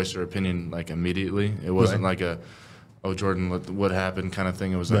 she voiced her opinion like immediately. It wasn't like a, oh, Jordan, what happened kind of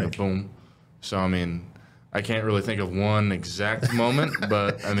thing. It was like Right. a boom. So, I mean, I can't really think of one exact moment,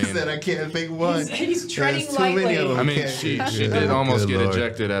 but I He mean, said I can't think of one. He's treading There's too many lightly. of them. I mean, Can't- she Yeah. did almost Good get Lord.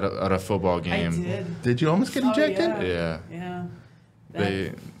 ejected at a football I game. did. Did you almost get Oh, ejected? yeah. Yeah,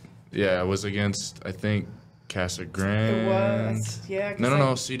 Yeah. it was against I think Casa It Grande. was. Yeah. 'cause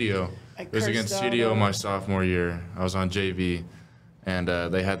No, I- CDO. I It was against cursed out, CDO my sophomore year. I was on JV, and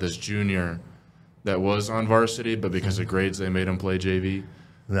they had this junior that was on varsity, but because of grades, they made him play JV.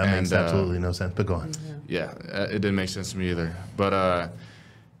 That makes And, absolutely no sense. But go on. Yeah, it didn't make sense to me either. But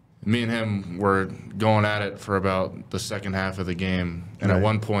me and him were going at it for about the second half of the game, and Right. at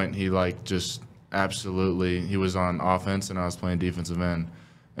one point he like just absolutely he was on offense and I was playing defensive end,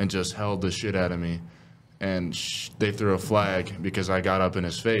 and just held the shit out of me. And they threw a flag because I got up in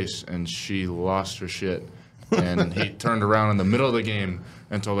his face, and she lost her shit. And he turned around in the middle of the game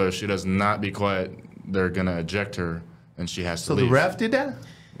and told her if she does not be quiet, they're gonna eject her, and she has to So leave. the ref did that?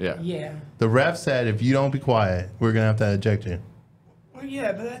 Yeah. Yeah. The ref said, if you don't be quiet, we're going to have to eject you. Well,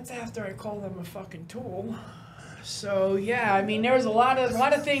 yeah, but that's after I called them a fucking tool. So yeah, I mean, there was a lot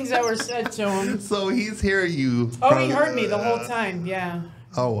of things that were said to him. So he's hearing you. Oh, he heard me the whole time. Yeah.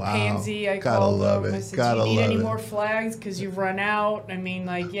 Oh, wow. Pansy, I Gotta called love him. it. I said, Gotta "Do you need love any it. more flags? Because you've run out." I mean,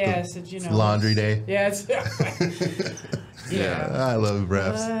 like, yeah. I said, you know, laundry day. Yeah. It's, Yeah. I love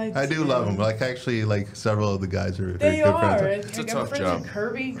refs. What? I do love them. Like, actually, like, several of the guys are They good are. friends. It's a I'm tough friends job. with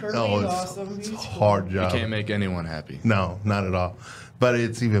Kirby. Kirby's Oh, it's awesome. He's a cool. hard You job. can't make anyone happy. No, not at all. But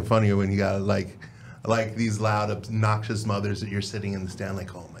it's even funnier when you got like these loud, obnoxious mothers that you're sitting in the stand,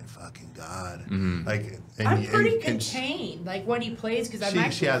 like, oh my fucking god, like. And I'm pretty and contained, like when he plays, because I'm She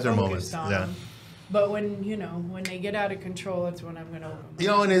actually has her focused moments, on yeah. him. But when they get out of control, that's when I'm gonna open. You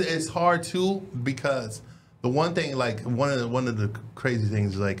know, and it's hard too because the one thing, like one of the crazy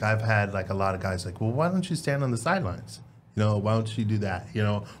things, like I've had like a lot of guys like, well, why don't you stand on the sidelines? You know, why don't you do that? You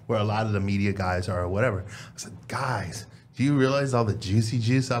know, where a lot of the media guys are or whatever. I said, guys, do you realize all the juicy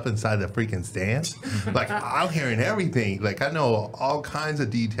juice up inside the freaking stands? Like I'm hearing everything. Like I know all kinds of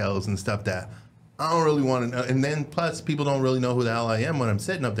details and stuff that I don't really want to know. And then plus people don't really know who the hell I am when I'm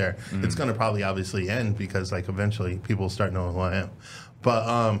sitting up there. It's going to probably obviously end because like eventually people start knowing who I am.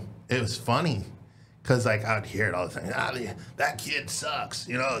 But it was funny because like I'd hear it all the time. That kid sucks.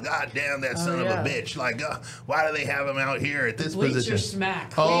 You know, goddamn that son yeah. of a bitch. Like, why do they have him out here at this Bleacher position?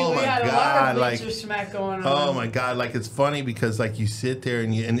 smack. Oh we my had a lot God, of like- bleacher smack going on. Oh my God! Like it's funny because like you sit there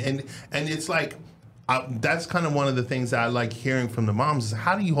and and it's like that's kind of one of the things that I like hearing from the moms is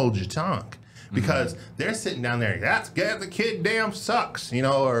how do you hold your tongue? because they're sitting down there. The kid damn sucks, you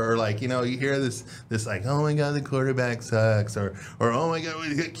know, or like, you know, you hear this like, oh my God, the quarterback sucks, or oh my God,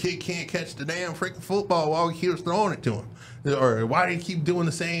 the kid can't catch the damn freaking football while he keeps throwing it to him, or why do you keep doing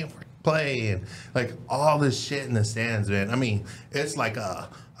the same play, and like all this shit in the stands, man. I mean, it's like a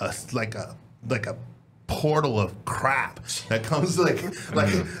portal of crap that comes like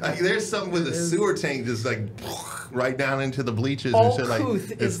there's something with a sewer tank just like right down into the bleachers All and shit. Like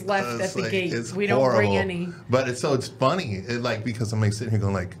couth is left at the gate. We horrible. don't bring any. But it's funny, like, because I'm like sitting here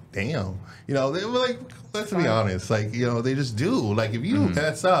going like, damn, you know, they were like, let's be honest, like, you know, they just do. Like, if you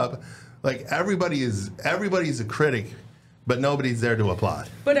mess up, like everybody's a critic, but nobody's there to applaud.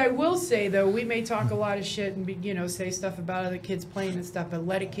 But I will say, though, we may talk a lot of shit and say stuff about other kids playing and stuff, but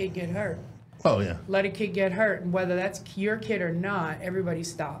let a kid get hurt. Oh yeah. Let a kid get hurt, and whether that's your kid or not, everybody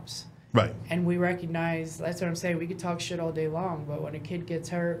stops. Right. And we recognize, that's what I'm saying, we could talk shit all day long, but when a kid gets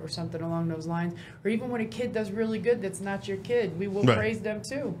hurt or something along those lines, or even when a kid does really good that's not your kid, we will praise them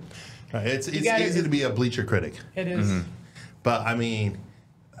too. Right. It's easy to be a bleacher critic. It is. But I mean,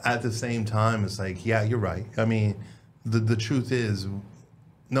 at the same time, it's like, yeah, you're right. I mean, the truth is,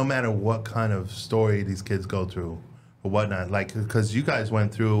 no matter what kind of story these kids go through or whatnot, like, because you guys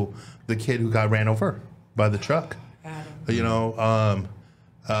went through the kid who got ran over by the truck. Adam. You know,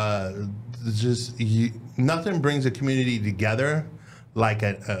 nothing brings a community together like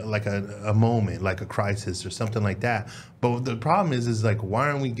a moment, like a crisis or something like that. But the problem is like, why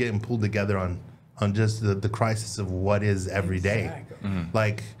aren't we getting pulled together on just the crisis of what is every day? Exactly.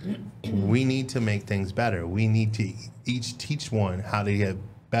 Like, we need to make things better. We need to each teach one how to get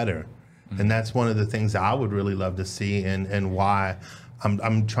better. And that's one of the things that I would really love to see, and why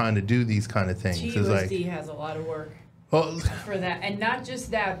I'm trying to do these kind of things. TUSD has a lot of work for that, and not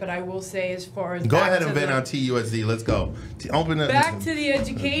just that, but I will say, as far as go ahead and vent on TUSD. Let's go. Open it back to the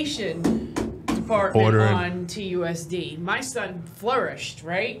education department on TUSD. My son flourished,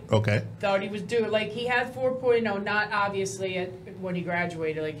 right? Okay. Thought he was doing, like, he had 4.0, not obviously when he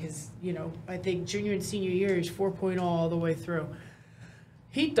graduated, like his, you know, I think junior and senior year, he's 4.0 all the way through.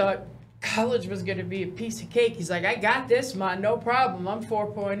 He thought college was going to be a piece of cake. He's like, I got this, man, no problem. I'm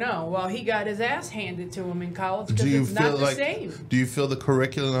 4.0. Well, he got his ass handed to him in college because it's not the same. Do you feel the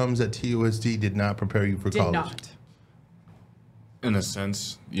curriculums at TUSD did not prepare you for college? Did not. In a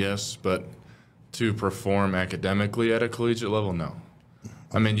sense, yes, but to perform academically at a collegiate level, no.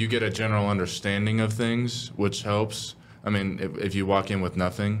 I mean, you get a general understanding of things, which helps. I mean, if you walk in with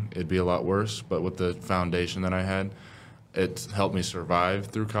nothing, it'd be a lot worse. But with the foundation that I had, it helped me survive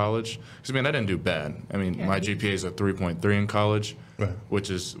through college. Because, I mean, I didn't do bad. I mean, my GPA is a 3.3 in college, right, which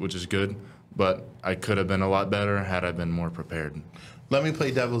is good. But I could have been a lot better had I been more prepared. Let me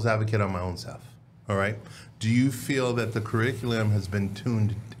play devil's advocate on my own self. All right. Do you feel that the curriculum has been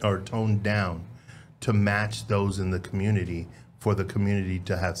toned down to match those in the community for the community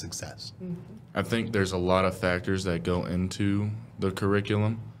to have success? Mm-hmm. I think there's a lot of factors that go into the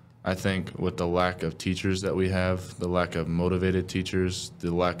curriculum. I think with the lack of teachers that we have, the lack of motivated teachers,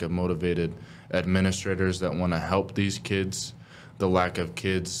 the lack of motivated administrators that want to help these kids, the lack of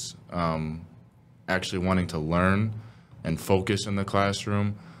kids actually wanting to learn and focus in the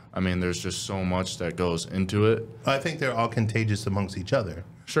classroom. I mean, there's just so much that goes into it. I think they're all contagious amongst each other.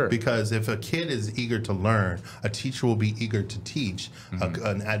 Sure. Because if a kid is eager to learn, a teacher will be eager to teach.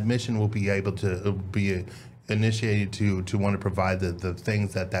 An admission will be able to be initiated to want to provide the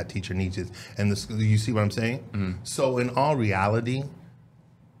things that teacher needs. And you see what I'm saying? So in all reality,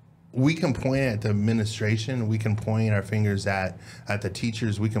 we can point at the administration, we can point our fingers at the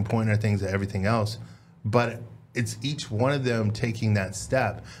teachers, we can point our things at everything else, but it's each one of them taking that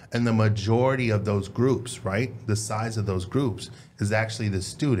step. And the majority of those groups, right, the size of those groups is actually the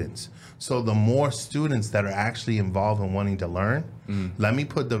students. So the more students that are actually involved in wanting to learn, let me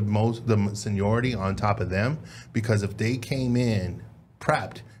put the seniority on top of them, because if they came in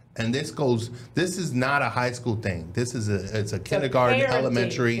prepped, and this is not a high school thing. It's a kindergarten,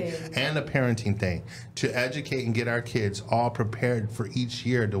 elementary, and a parenting thing, to educate and get our kids all prepared for each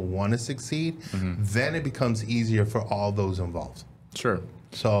year to want to succeed. Then it becomes easier for all those involved. Sure.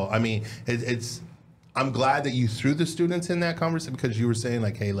 So, I mean, I'm glad that you threw the students in that conversation, because you were saying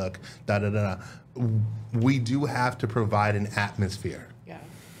like, hey, look, we do have to provide an atmosphere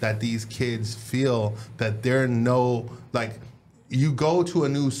that these kids feel that they're you go to a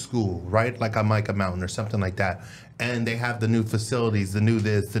new school, right? Like a Micah Mountain or something like that, and they have the new facilities, the new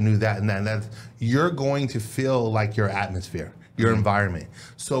this, the new that, and that. You're going to feel like your atmosphere, your environment.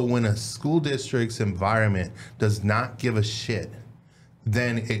 So when a school district's environment does not give a shit,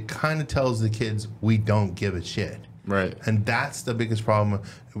 then it kind of tells the kids, we don't give a shit. Right. And that's the biggest problem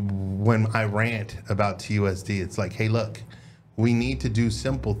when I rant about TUSD. It's like, hey, look, we need to do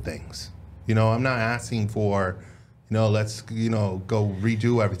simple things. You know, I'm not asking for, you know, let's, you know, go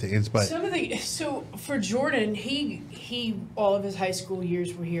redo everything. It's but so for Jordan, he all of his high school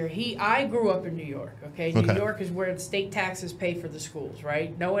years were here. I grew up in New York. Okay, New York is where the state taxes pay for the schools,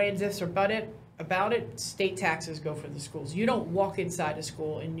 right? No ifs or buts about it. State taxes go for the schools. You don't walk inside a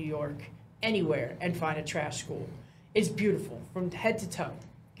school in New York anywhere and find a trash school. It's beautiful from head to toe.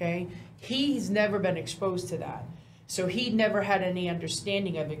 Okay, he's never been exposed to that. So he never had any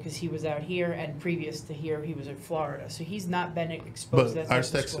understanding of it because he was out here, and previous to here, he was in Florida. So he's not been exposed to that. But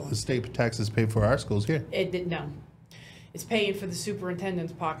our state taxes pay for our schools here. It did no. It's paying for the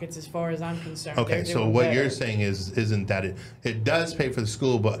superintendent's pockets, as far as I'm concerned. Okay, so what you're saying isn't that it does pay for the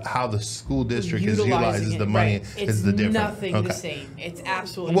school, but how the school district utilizes the money is the difference. It's nothing the same. It's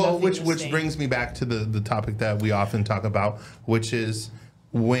absolutely nothing the same. Which brings me back to the topic that we often talk about, which is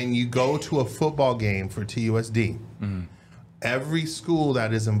when you go to a football game for TUSD, every school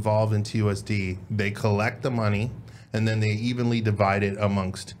that is involved in TUSD, they collect the money and then they evenly divide it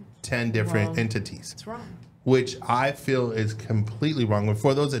amongst 10 different entities. It's wrong. Which I feel is completely wrong. And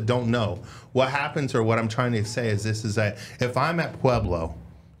for those that don't know, what happens, or what I'm trying to say is this, is that if I'm at Pueblo,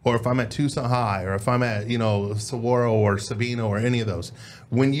 or if I'm at Tucson High, or if I'm at, you know, Saguaro or Sabino or any of those,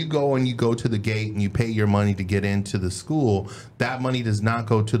 when you go to the gate and you pay your money to get into the school, that money does not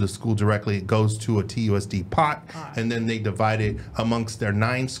go to the school directly. It goes to a TUSD pot, and then they divide it amongst their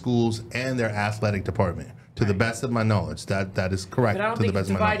 9 schools and their athletic department. To the best of my knowledge, that is correct. But I don't to think the it's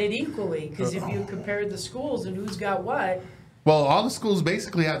best of my knowledge. divided equally, because if you compared the schools and who's got what. Well, all the schools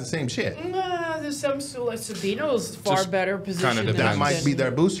basically have the same shit. There's some schools, like Sabino's far Just better position. Than That might be their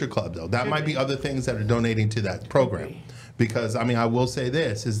booster club, though. That might be other things that are donating to that program. Because, I mean, I will say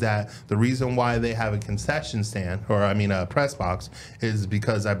this, is that the reason why they have a concession stand, or I mean a press box, is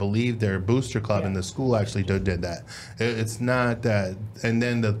because I believe their booster club in the school actually did that. It's not that. And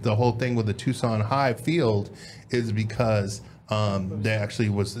then the whole thing with the Tucson High field is because they actually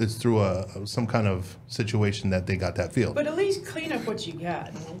it's through some kind of situation that they got that field. But at least clean up what you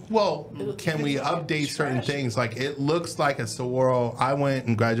got. Well, can we update certain things? Like, it looks like a Saguaro. I went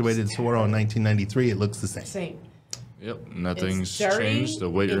and graduated Saguaro in 1993. It looks the same. Same. Yep, nothing's It's dirty, changed. The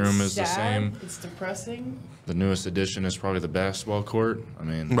weight room is the sad, same. It's depressing. The newest addition is probably the basketball court. I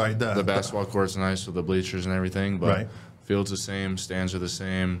mean, Right, the basketball court's nice with the bleachers and everything, but Right. field's the same, stands are the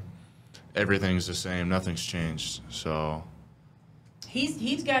same, everything's the same, nothing's changed. So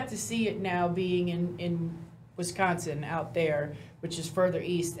He's got to see it now, being in Wisconsin out there, which is further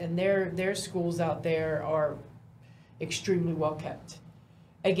east, and their schools out there are extremely well kept.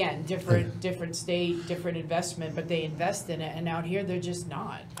 Again, different state, different investment, but they invest in it, and out here they're just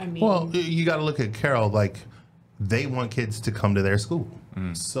not. I mean, Well, you got to look at Carroll. Like, they want kids to come to their school.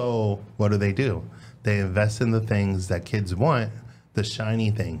 So what do? They invest in the things that kids want, the shiny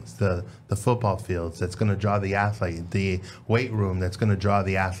things, the football fields that's going to draw the athlete, the weight room that's going to draw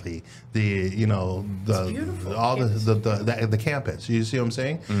the athlete, the campus. You see what I'm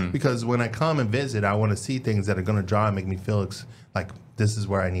saying? Because when I come and visit, I want to see things that are going to draw and make me feel like this is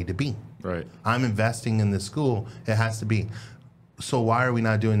where I need to be. right. I'm investing in this school. It has to be. So why are we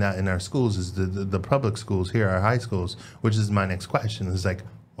not doing that in our schools? Is the public schools here, our high schools? Which is my next question. Is like,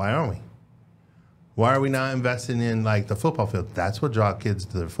 why aren't we? Why are we not investing in like the football field? That's what draws kids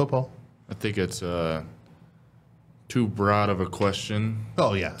to their football. I think it's too broad of a question.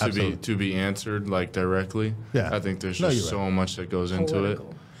 Oh yeah, absolutely. To be answered like directly. Yeah. I think there's No, just you're so much that goes into it,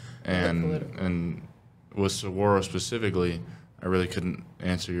 Political. and with Saguaro specifically, I really couldn't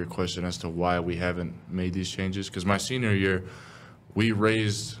answer your question as to why we haven't made these changes. Because my senior year, we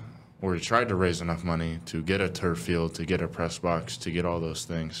tried to raise enough money to get a turf field, to get a press box, to get all those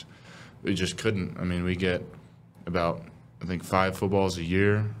things. We just couldn't. I mean, we get about, I think, 5 footballs a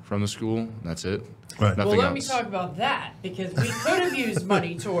year from the school. And that's it. Right. Nothing well, let else. me talk about that, because we could have used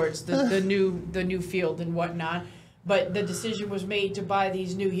money towards the new field and whatnot, but the decision was made to buy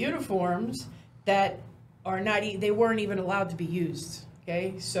these new uniforms that are not. They weren't even allowed to be used.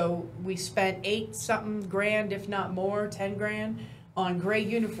 Okay, so we spent $8-something grand, if not more, 10 grand, on gray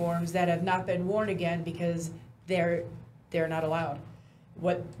uniforms that have not been worn again because they're not allowed.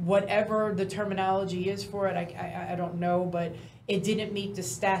 Whatever the terminology is for it, I don't know, but it didn't meet the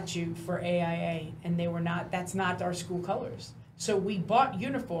statute for AIA, and they were not. That's not our school colors. So we bought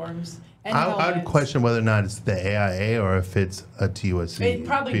uniforms and I would question whether or not it's the AIA or if it's a TUSC.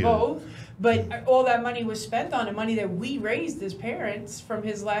 Probably field. both, but all that money was spent on it, money that we raised as parents from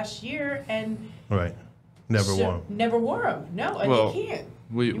his last year, and Right. Never wore 'em. Never wore them. No, and Well, they can't.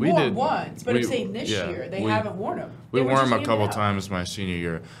 We wore did them once, but I'm saying this yeah, year they haven't worn them. We wore them a couple times my senior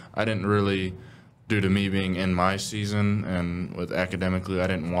year. I didn't really, due to me being in my season and with academically, I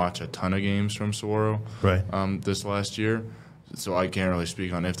didn't watch a ton of games from Saguaro this last year, so I can't really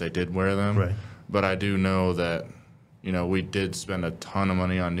speak on if they did wear them. Right. But I do know that, we did spend a ton of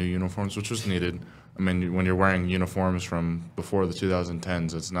money on new uniforms, which was needed. I mean, when you're wearing uniforms from before the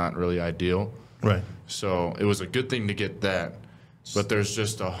 2010s, it's not really ideal. Right. So it was a good thing to get that. But there's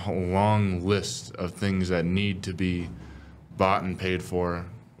just a long list of things that need to be bought and paid for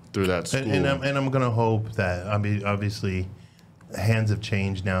through that school. And I'm going to hope that, obviously, hands have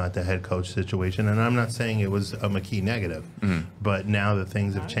changed now at the head coach situation. And I'm not saying it was a McKee negative, but now that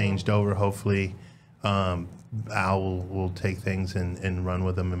things have changed over, hopefully Al will take things and run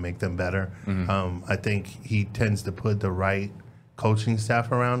with them and make them better. I think he tends to put the right coaching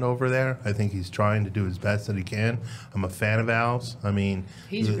staff around over there. I think he's trying to do his best that he can. I'm a fan of Al's. I mean,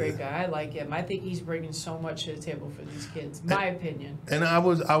 he's a great guy. I like him. I think he's bringing so much to the table for these kids. My opinion. And I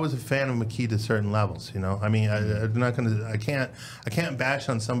was a fan of McKee to certain levels. I mean, I'm not gonna. I can't bash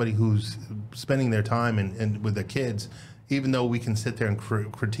on somebody who's spending their time and with the kids, even though we can sit there and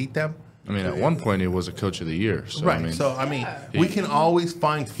critique them. I mean, at one point he was a coach of the year. So, right. We can always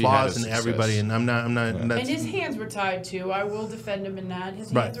find flaws in everybody, and I'm not. And his hands were tied too. I will defend him in that.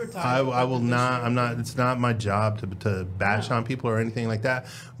 His hands were tied. I will not. I'm not. It's not my job to bash on people or anything like that.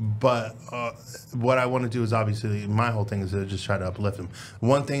 But what I want to do is obviously my whole thing is to just try to uplift him.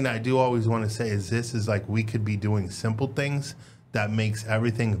 One thing that I do always want to say is this is like we could be doing simple things that makes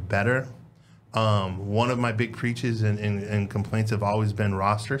everything better. One of my big preaches and complaints have always been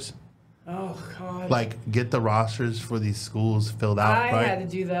rosters. Oh, God. Like, get the rosters for these schools filled out, I right? had to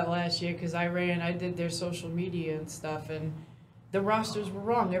do that last year because I did their social media and stuff, and the rosters were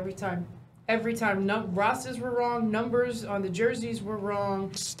wrong every time. Every time. Rosters were wrong, numbers on the jerseys were wrong.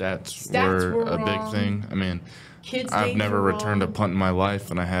 Stats were a big thing. I mean, Kids I've never returned a wrong. punt in my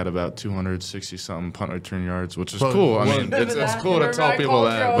life, and I had about 260-something punt return yards, which is cool. I mean, it's cool to tell people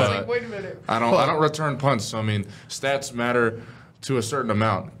that, but wait a minute. I don't return punts. So, I mean, stats matter to a certain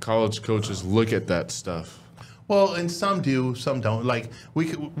amount. College coaches look at that stuff. Well, and some do, some don't. Like we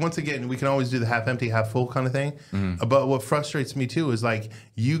can always do the half empty, half full kind of thing. But what frustrates me too is like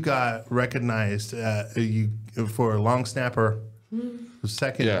you got recognized for a long snapper,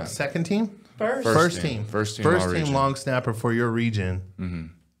 second team, first team long snapper for your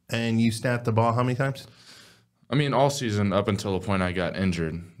region, and you snapped the ball how many times? I mean, all season up until the point I got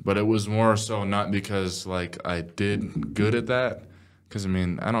injured, but it was more so not because like I did good at that. Because, I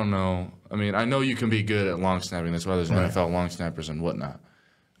mean, I don't know. I mean, I know you can be good at long snapping. That's why there's NFL long snappers and whatnot.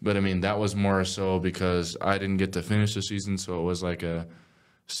 But, I mean, that was more so because I didn't get to finish the season, so it was like a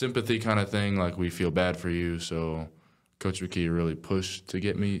sympathy kind of thing, like we feel bad for you. So Coach McKee really pushed to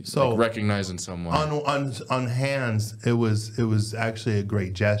get me recognizing someone. On hands, it was actually a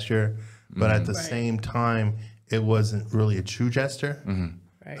great gesture, but at the same time, it wasn't really a true gesture.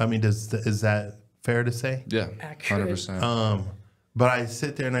 Right. I mean, is that fair to say? Yeah, 100%. But I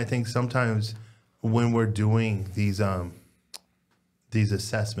sit there and I think sometimes when we're doing these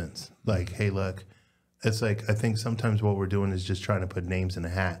assessments, like, hey, look, it's like I think sometimes what we're doing is just trying to put names in a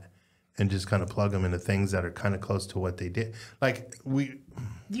hat and just kind of plug them into things that are kind of close to what they did. Like you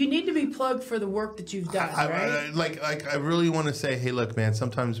need to be plugged for the work that you've done, right? I really want to say, hey, look, man,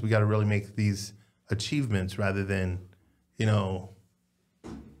 sometimes we got to really make these achievements rather than,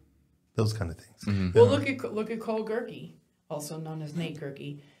 those kind of things. Well, look at Cole Gerke, also known as Nate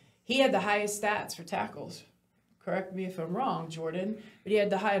Gerke. He had the highest stats for tackles. Correct me if I'm wrong, Jordan, but he had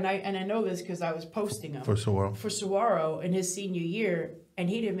the high, and I know this because I was posting him for Saguaro in his senior year, and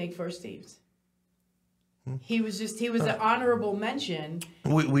he didn't make first teams. He was an honorable mention.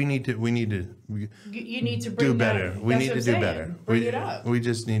 You need to bring do better. We need to do better. Bring it up. We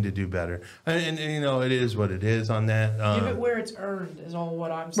just need to do better. And it is what it is on that. Give it where it's earned is all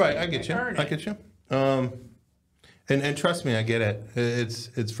what I'm saying. Right, I get you. And trust me, I get it.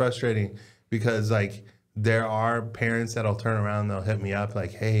 It's frustrating because like there are parents that'll turn around and they'll hit me up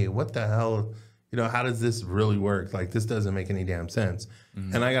like, hey, what the hell? How does this really work? Like this doesn't make any damn sense.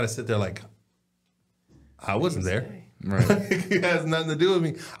 And I got to sit there like, I wasn't there. Right. It has nothing to do with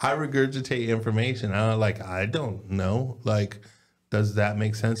me. I regurgitate information. I don't know. Like, does that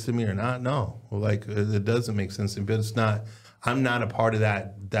make sense to me or not? No. Like, it doesn't make sense to me. But it's not. I'm not a part of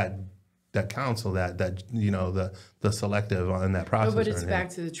that council. The selective on that process. No, but it's back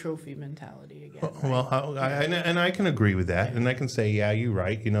to the trophy mentality again. Well, I can agree with that, and I can say, yeah, you're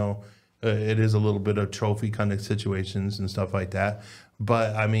right. It is a little bit of trophy kind of situations and stuff like that.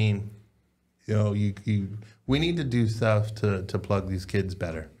 But I mean, You know, we need to do stuff to plug these kids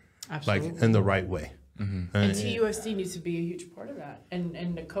better, Absolutely. like in the right way. And TUSD needs to be a huge part of that.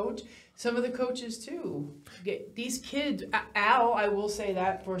 And the coach, some of the coaches too. Get these kids. Al, I will say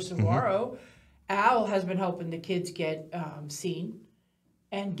that for Saguaro, Al has been helping the kids get seen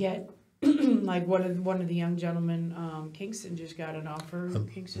and get like one of the young gentlemen. Kingston just got an offer.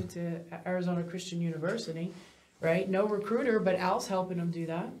 Kingston to Arizona Christian University, right? No recruiter, but Al's helping him do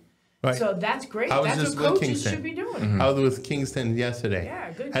that. Right. So that's great. I was That's just what with coaches Kingston. should be doing. I was with Kingston yesterday.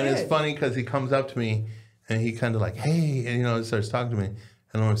 Yeah, good And it's kid. funny because he comes up to me and he kind of like, hey, and you know, starts talking to me.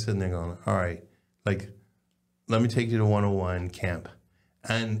 And I'm sitting there going, all right, like, let me take you to 101 camp.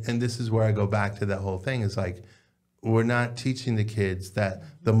 And this is where I go back to that whole thing. It's like, we're not teaching the kids that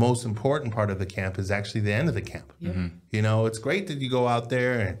the most important part of the camp is actually the end of the camp. Yep. You know, it's great that you go out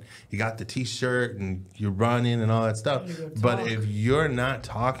there and you got the T-shirt and you're running and all that stuff. You go But talk. if you're not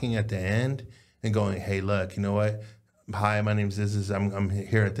talking at the end and going, hey, look, you know what? Hi, my name's this. I'm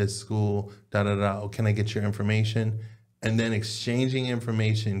here at this school. Da da da. Can I get your information? And then exchanging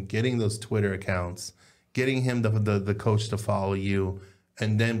information, getting those Twitter accounts, getting him the coach to follow you,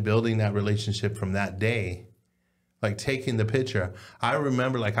 and then building that relationship from that day. Like taking the picture. I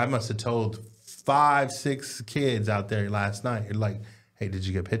remember, like, I must have told 5, 6 kids out there last night. You're like, hey, did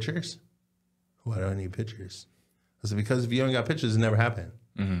you get pictures? Why do I need pictures? I said, because if you don't got pictures, it never happened.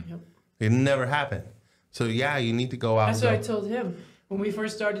 Yep. It never happened. So yeah, you need to go out. That's and what I told him when we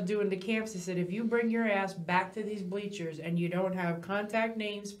first started doing the camps. I said, if you bring your ass back to these bleachers and you don't have contact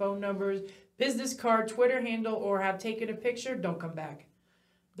names, phone numbers, business card, Twitter handle, or have taken a picture, don't come back.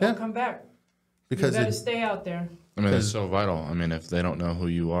 Don't Yeah. come back. because you better it- stay out there. I mean, it's so vital. I mean, if they don't know who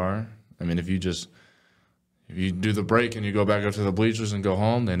you are, I mean, if you do the break and you go back up to the bleachers and go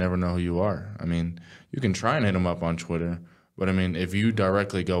home, they never know who you are. I mean, you can try and hit them up on Twitter, but I mean, if you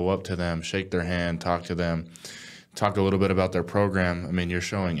directly go up to them, shake their hand, talk to them, talk a little bit about their program, I mean, you're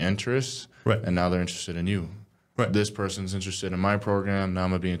showing interest, Right. and now they're interested in you. Right. This person's interested in my program, now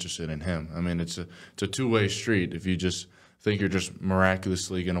I'm gonna be interested in him. I mean, it's a two-way street. If you just think you're just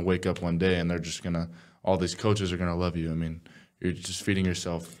miraculously gonna wake up one day and they're just gonna, all these coaches are gonna love you. I mean, you're just feeding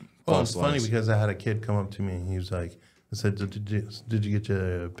yourself. Well, it's false funny lies. because I had a kid come up to me and he was like, I said, did you get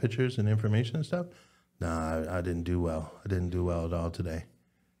your pictures and information and stuff? No, I didn't do well. I didn't do well at all today.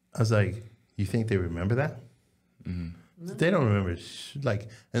 I was like, you think they remember that? They don't remember. Like,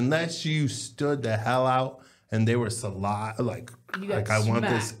 unless you stood the hell out and they were like You got I want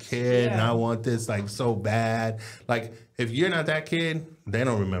this smacked. kid and Yeah. I want this like so bad. Like, if you're not that kid, they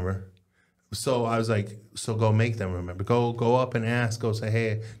don't remember. So I was like, so go make them remember. Go up and ask. Go say,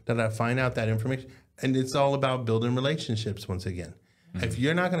 hey, did I find out that information? And it's all about building relationships once again. If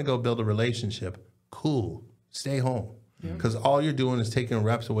you're not going to go build a relationship, cool, stay home. Because all you're doing is taking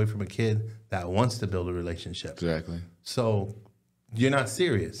reps away from a kid that wants to build a relationship. Exactly. So you're not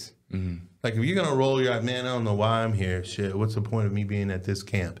serious. Like, if you're going to roll your eyes, man, I don't know why I'm here. Shit, what's the point of me being at this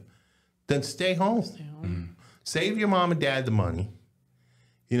camp? Then stay home. Save your mom and dad the money.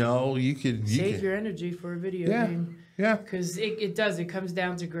 You know, you could Save your energy for a video Yeah. game. Yeah. Because it does. It comes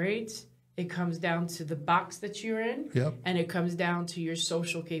down to grades. It comes down to the box that you're in. Yep. And it comes down to your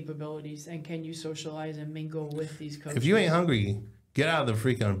social capabilities. And can you socialize and mingle with these coaches? If you ain't hungry, get out of the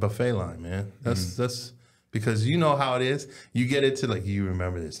freaking buffet line, man. That's because you know how it is. You get it to, like, you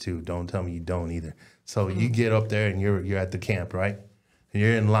remember this too. Don't tell me you don't either. So you get up there and you're at the camp, right? And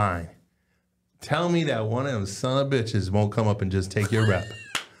you're in line. Tell me that one of them son of bitches won't come up and just take your rep.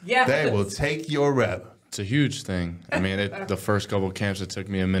 yeah. They will take your rep. It's a huge thing. I mean, the first couple of camps, it took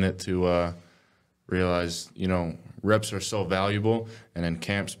me a minute to realize, you know, reps are so valuable. And in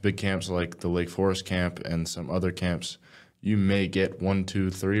camps, big camps like the Lake Forest camp and some other camps, you may get 1, 2,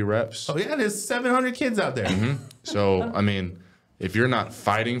 3 reps. Oh yeah, there's 700 kids out there. So, I mean, if you're not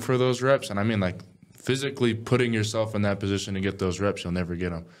fighting for those reps, and I mean, like, physically putting yourself in that position to get those reps, you'll never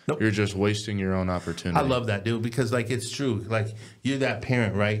get them. Nope. You're just wasting your own opportunity. I love that, dude, because, like, it's true. Like, you're that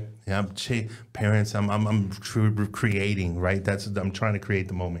parent, right? Yeah, parents. I'm creating, right? I'm trying to create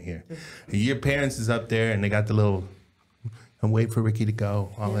the moment here. Your parents is up there and they got the little, and wait for Ricky to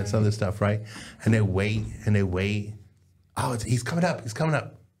go, all that other stuff, right? And they wait and they wait. Oh, he's coming up. He's coming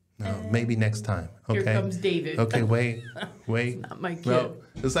up. No, maybe next time. Okay. Here comes David. Okay, wait. Not my kid. Well,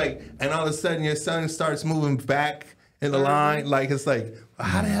 it's like, and all of a sudden your son starts moving back in the line. Like, it's like,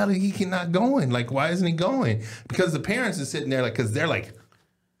 how the hell is he not going? Like, why isn't he going? Because the parents are sitting there, like, because they're like,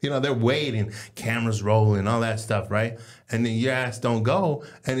 you know, they're waiting, cameras rolling, all that stuff, right? And then your ass don't go,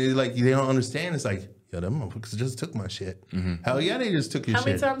 and it's like, they don't understand. It's like, yo, them motherfuckers just took my shit. Hell yeah, they just took your How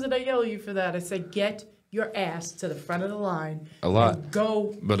many shit. times did I yell at you for that? I said, get your ass to the front of the line. A lot. And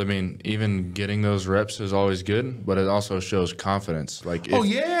go. But I mean, even getting those reps is always good, but it also shows confidence. Like, Oh,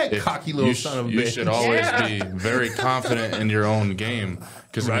 yeah, cocky little son of a you bitch. should always Yeah. be very confident in your own game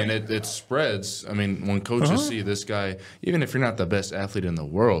because I mean, Right. it spreads. I mean, when coaches see this guy, even if you're not the best athlete in the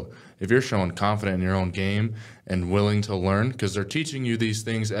world, if you're showing confidence in your own game and willing to learn, because they're teaching you these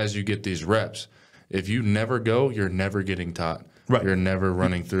things as you get these reps. If you never go, you're never getting taught. Right. You're never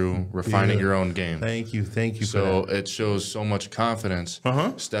running through refining your own game. Thank you for So that. it shows so much confidence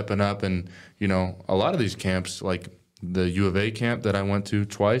stepping up. And, you know, a lot of these camps, like the U of A camp that I went to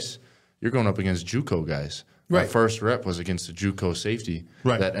twice, you're going up against JUCO guys. Right. My first rep was against a JUCO safety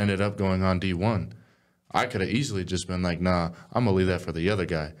that ended up going on D1. I could have easily just been like, nah, I'm going to leave that for the other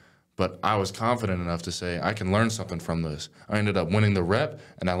guy. But I was confident enough to say, I can learn something from this. I ended up winning the rep,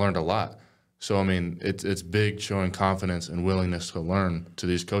 and I learned a lot. So, I mean, it's big showing confidence and willingness to learn to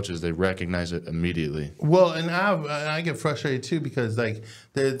these coaches. They recognize it immediately. Well, and I get frustrated too because like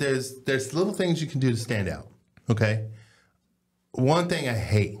there's little things you can do to stand out. Okay, one thing I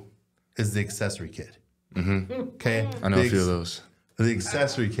hate is the accessory kid. Okay, I know a few of those. The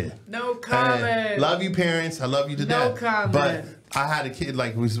accessory kid. No And comment. love you, parents. I love you to No death. comment. But I had a kid,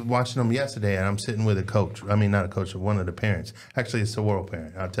 like, we was watching them yesterday, and I'm sitting with a coach. I mean, not a coach, one of the parents. Actually, it's a world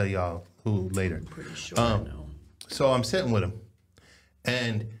parent. I'll tell y'all who later. Pretty sure I know. So I'm sitting with him,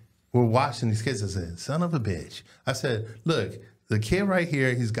 and we're watching these kids. I said, son of a bitch. I said, look, the kid right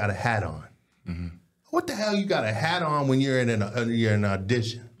here, he's got a hat on. What the hell you got a hat on when you're in an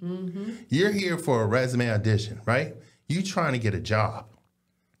audition? You're here for a resume audition, right? You trying to get a job.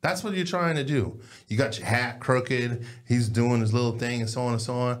 That's what you're trying to do. You got your hat crooked. He's doing his little thing and so on and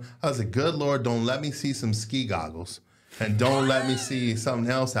so on. I was like, good Lord, don't let me see some ski goggles. And don't let me see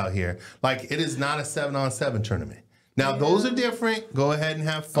something else out here. Like, it is not a 7-on-7 tournament. Now, those are different. Go ahead and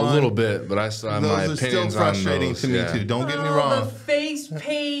have fun. A little bit, but I still have my Those are still opinions on frustrating those. to me, Yeah. too. Don't get me Oh, wrong. the face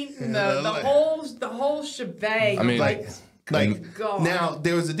paint, and Yeah, the like- whole shebang. I mean, Like, God. now,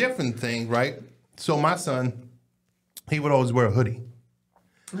 there was a different thing, right? So my son, he would always wear a hoodie.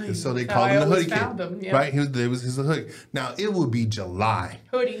 And so they How called I him the always hoodie found kid, him, yeah. right? He was a hoodie. Now, it would be July.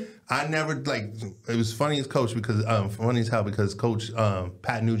 hoodie. I never, like, it was funny as coach because, funny as hell because Coach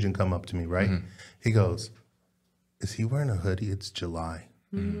Pat Nugent come up to me, right? He goes, is he wearing a hoodie? It's July.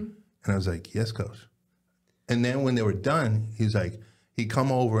 And I was like, yes, coach. And then when they were done, he was like, he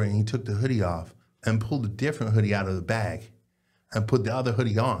come over and he took the hoodie off and pulled a different hoodie out of the bag and put the other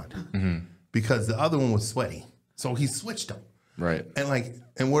hoodie on because the other one was sweaty. So he switched them. Right. And like,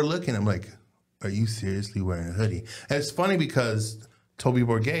 and we're looking, I'm like, are you seriously wearing a hoodie? And it's funny because Toby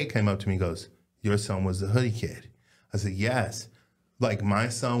Bourget came up to me and goes, your son was the hoodie kid. I said, yes. Like, my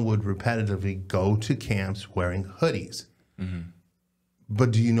son would repetitively go to camps wearing hoodies.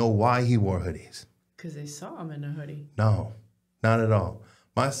 But do you know why he wore hoodies? Because they saw him in a hoodie. No, not at all.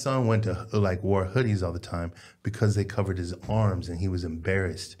 My son went to, like, wore hoodies all the time because they covered his arms and he was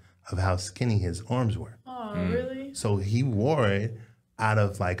embarrassed of how skinny his arms were. Oh, really? So he wore it out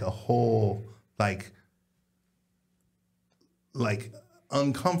of like a whole like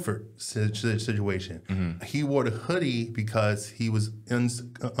uncomfort situation. He wore the hoodie because he was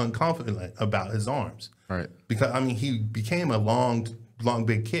unconfident about his arms. Right. Because I mean, he became a long,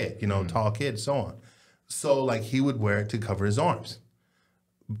 big kid, you know, tall kid, so on. So like he would wear it to cover his arms.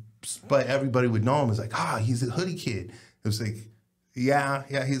 But everybody would know him as like, he's a hoodie kid. It was like, yeah,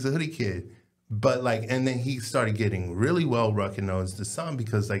 he's a hoodie kid. But like, and then he started getting really well recognized to some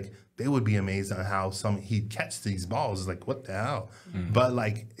because like they would be amazed on how he'd catch these balls. It's like, what the hell? But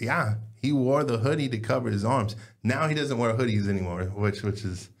like, yeah, he wore the hoodie to cover his arms. Now he doesn't wear hoodies anymore, which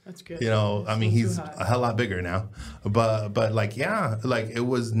is, That's good. you know, I mean, Still too he's hot. a hell lot bigger now. But like, yeah, like it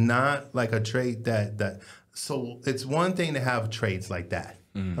was not like a trait that. So it's one thing to have traits like that.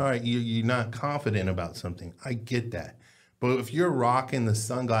 All right, you're not confident about something. I get that. But if you're rocking the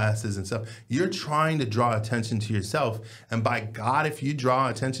sunglasses and stuff, you're trying to draw attention to yourself. And by God, if you draw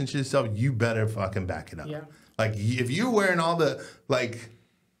attention to yourself, you better fucking back it up. Yeah. Like if you're wearing all the, like,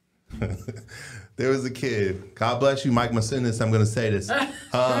 there was a kid, God bless you, Mike Masunis, I'm going to say this. Do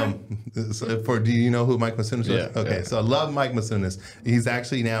you know who Mike Masunis was? Yeah, Okay, yeah. so I love Mike Masunis. He's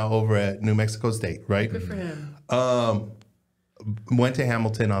actually now over at New Mexico State, right? Good for him. Went to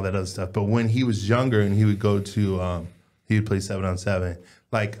Hamilton, all that other stuff. But when he was younger and he would go to, he would play 7-on-7,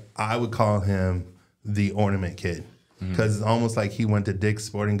 like I would call him the ornament kid. Because it's almost like he went to Dick's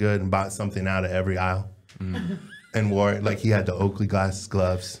Sporting Good and bought something out of every aisle and wore it. Like he had the Oakley glasses,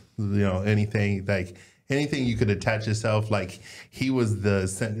 gloves, you know, anything. Like, anything you could attach yourself. Like he was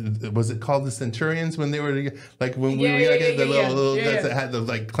was it called the Centurions when they were like when we were the little guys that had the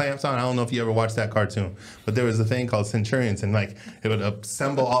like clamps on. I don't know if you ever watched that cartoon, but there was a thing called Centurions, and like it would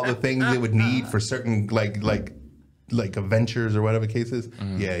assemble all the things they would need for certain like adventures or whatever cases.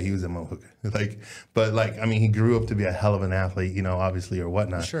 Yeah, he was a mohawk. But I mean, he grew up to be a hell of an athlete, you know, obviously or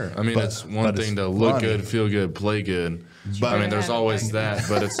whatnot. Sure. I mean, it's one thing to look good, feel good, play good. But I mean, there's always that.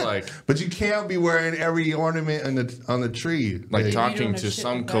 But it's like, but you can't be wearing every ornament on the tree. Like talking to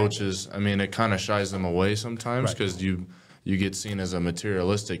some coaches, I mean, it kind of shies them away sometimes because you get seen as a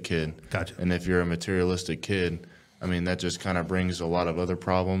materialistic kid. Gotcha. And if you're a materialistic kid, I mean, that just kind of brings a lot of other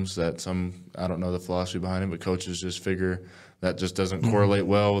problems that I don't know the philosophy behind it, but coaches just figure that just doesn't correlate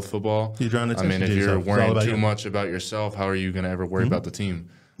well with football. You're drawing attention I mean, if you're worrying too much about yourself, how are you going to ever worry about the team?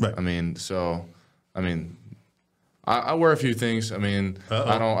 Right. I mean, I wear a few things. I mean,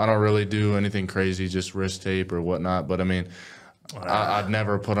 I don't really do anything crazy, just wrist tape or whatnot. But I mean, I'd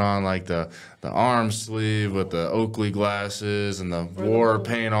never put on like the arm sleeve with the Oakley glasses and the war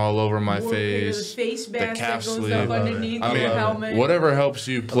paint all over my face. The face mask calf that goes sleeve. up underneath I your mean, helmet. whatever helps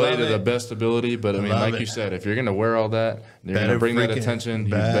you play to it. the best ability. But I mean, like you said, if you're gonna wear all that, and you're gonna bring that attention,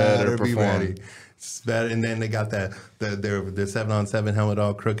 you better be perform. ready. It's better, and then they got the 7-on-7 helmet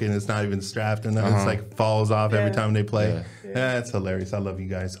all crooked, and it's not even strapped, and it's like falls off every time they play. Yeah, it's hilarious. I love you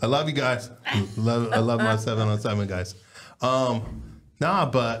guys. I love my 7-on-7 guys. Nah,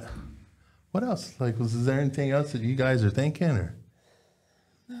 but what else? Like, is there anything else that you guys are thinking, or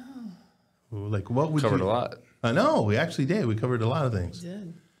no? Like, what would Covered a lot. I know we actually did. We covered a lot of things. We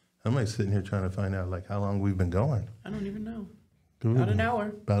did. I'm like sitting here trying to find out like how long we've been going. I don't even know. Ooh, About an hour.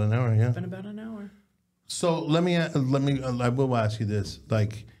 About an hour, yeah. It's been about an hour. So let me. I will ask you this: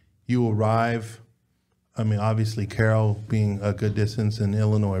 like, you arrive. I mean, obviously, Carroll being a good distance in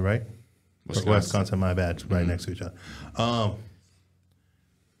Illinois, right? Wisconsin, my bad, it's right next to each other.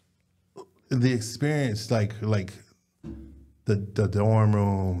 The experience, like the dorm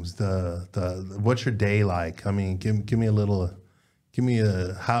rooms, the what's your day like? I mean, give me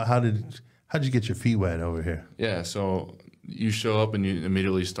how did you get your feet wet over here? Yeah, so you show up and you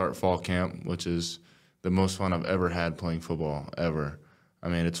immediately start fall camp, which is the most fun I've ever had playing football, ever. I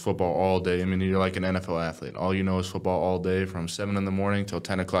mean, it's football all day. I mean, you're like an NFL athlete. All you know is football all day from 7 in the morning till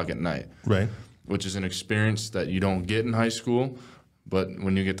 10 o'clock at night. Right. Which is an experience that you don't get in high school. But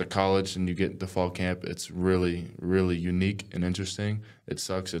when you get to college and you get to fall camp, it's really, really unique and interesting. It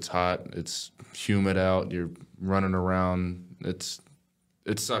sucks. It's hot. It's humid out. You're running around.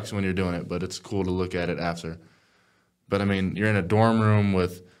 It sucks when you're doing it, but it's cool to look at it after. But, I mean, you're in a dorm room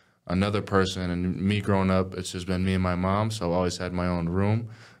with another person, and me growing up, it's just been me and my mom, so I've always had my own room.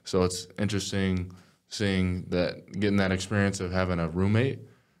 So it's interesting seeing that, getting that experience of having a roommate.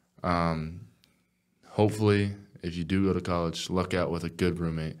 Hopefully, if you do go to college, luck out with a good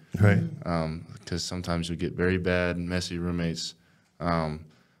roommate. Right. Because sometimes you get very bad, messy roommates.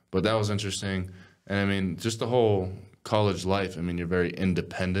 But that was interesting. And, I mean, just the whole college life, I mean, you're very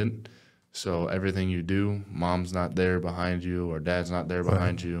independent. So everything you do, mom's not there behind you or dad's not there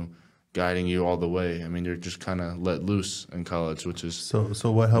behind you, guiding you all the way. I mean, you're just kind of let loose in college, which is so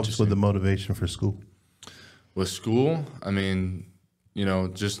what helps with the motivation for school? With school, I mean, you know,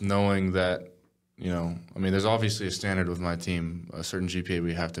 just knowing that, you know, I mean, there's obviously a standard with my team, a certain GPA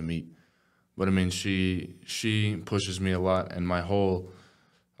we have to meet. But, I mean, she pushes me a lot, and my whole,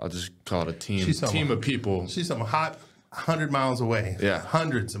 I'll just call it a team of people. She's some hot 100 miles away. Yeah.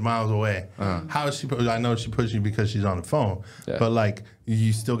 Hundreds of miles away. How is she? I know she pushes you because she's on the phone, Yeah. but like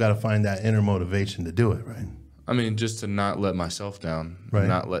you still got to find that inner motivation to do it, right? I mean, just to not let myself down, Right.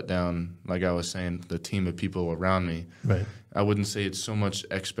 not let down, like I was saying, the team of people around me. Right. I wouldn't say it's so much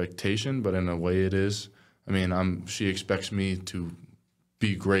expectation, but in a way it is. I mean, she expects me to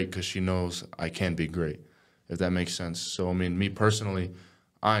be great because she knows I can be great, if that makes sense. So, I mean, me personally,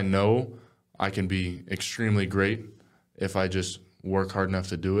 I know I can be extremely great if I just work hard enough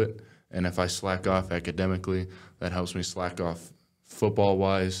to do it. And if I slack off academically, that helps me slack off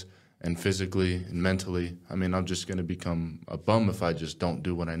football-wise and physically and mentally. I mean, I'm just going to become a bum if I just don't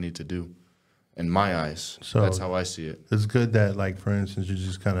do what I need to do. In my eyes, So that's how I see it. It's good that, like, for instance, you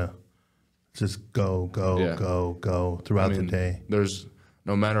just kind of just go Yeah. throughout I mean, the day. There's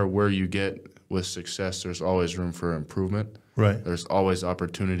no matter where you get with success, there's always room for improvement. Right. There's always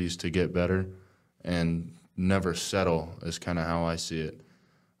opportunities to get better, and never settle is kind of how I see it.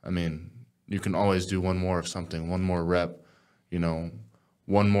 I mean, you can always do one more of something, one more rep, you know,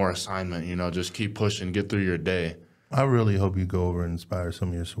 one more assignment, you know, just keep pushing, get through your day. I really hope you go over and inspire some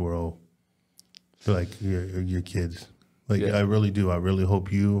of your swirl, like your kids. Like Yeah. I really do. I really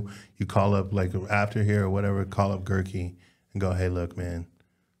hope you call up like after here or whatever. Call up Gerke and go, hey, look, man,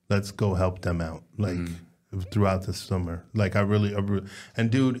 let's go help them out. Like throughout the summer. Like I really and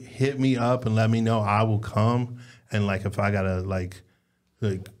dude, hit me up and let me know. I will come and like if I gotta like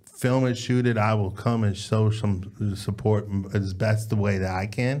film it, shoot it, I will come and show some support as best the way that I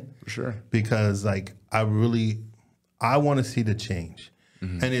can. For sure. Because like I want to see the change.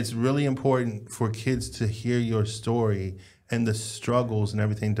 And it's really important for kids to hear your story and the struggles and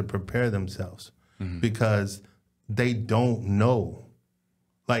everything to prepare themselves because they don't know.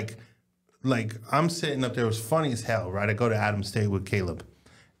 Like I'm sitting up there, it was funny as hell, right? I go to Adams State with Caleb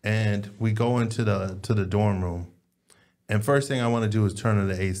and we go into the dorm room. And first thing I want to do is turn on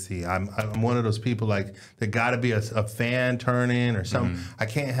the AC. I'm one of those people like there got to be a fan turning or something. I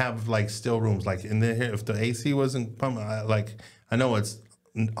can't have like still rooms like in there. If the AC wasn't pumping, I know it's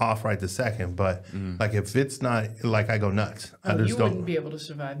off right this second, but like if it's not, like I go nuts. I just You don't. wouldn't be able to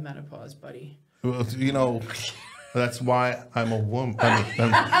survive menopause, buddy. Well, you know, that's why I'm a woman.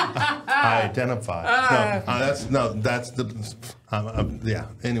 I identify. Yeah.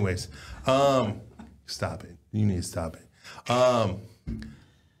 Anyways, stop it. You need to stop it.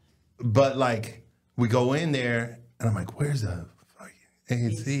 But like we go in there and I'm like, where's the fucking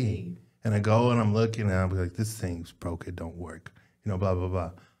AC? And I go and I'm looking and I'm like, this thing's broke. It don't work. You know, blah, blah,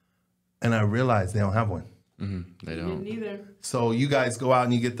 blah. And I realize they don't have one. They don't. Neither. So you guys go out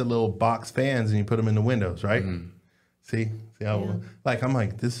and you get the little box fans and you put them in the windows, right? See how like I'm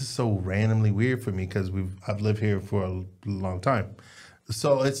like this is so randomly weird for me because I've lived here for a long time.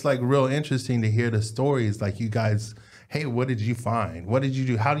 So it's like real interesting to hear the stories. Like you guys, hey, what did you find? What did you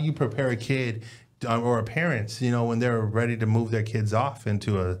do? How do you prepare a kid or a parents, you know, when they're ready to move their kids off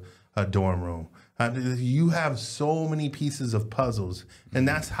into a dorm room? You have so many pieces of puzzles, and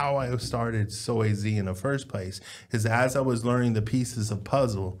that's how I started So AZ in the first place, is as I was learning the pieces of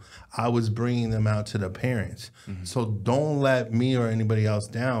puzzle, I was bringing them out to the parents. So don't let me or anybody else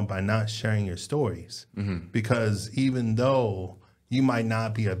down by not sharing your stories, because even though you might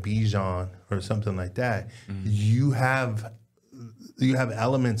not be a Bijan or something like that, you have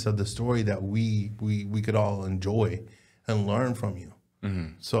elements of the story that we could all enjoy and learn from you.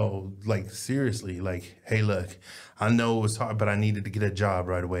 So like seriously, like, hey, look, I know it was hard, but I needed to get a job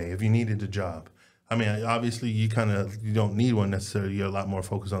right away. If you needed a job, I mean, obviously you don't need one necessarily. You're a lot more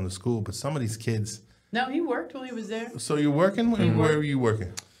focused on the school, but some of these kids. No, he worked while he was there. So you're working? Where were you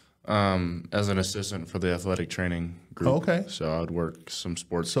working? As an assistant for the athletic training group. Oh, okay. So I'd work some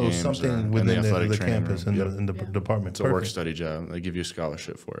sports So games. something in within athletic the training campus room. in the department. It's a work study job. They give you a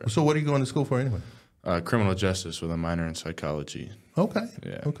scholarship for it. So what are you going to school for anyway? Criminal justice with a minor in psychology. Okay.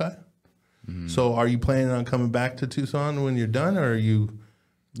 Yeah. Okay. So are you planning on coming back to Tucson when you're done, or are you?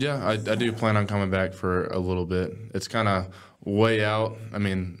 Yeah, I do plan on coming back for a little bit. It's kind of way out. I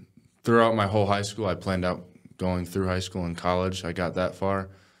mean, throughout my whole high school, I planned out going through high school and college. I got that far.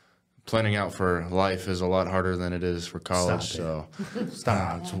 Planning out for life is a lot harder than it is for college. Stop So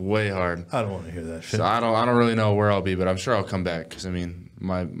it's way hard. I don't want to hear that shit. So I don't really know where I'll be, but I'm sure I'll come back because I mean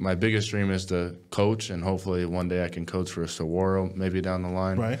my biggest dream is to coach, and hopefully one day I can coach for a Saguaro maybe down the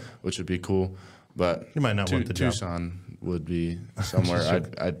line, Right. which would be cool. But You might not want the job. Tucson would be somewhere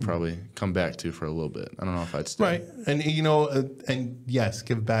I'd probably come back to for a little bit. I don't know if I'd stay. Right. And, you know, and yes,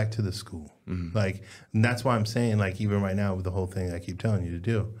 give back to the school. Like, and that's why I'm saying, like, even right now with the whole thing I keep telling you to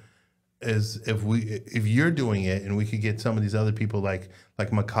do, is if you're doing it and we could get some of these other people like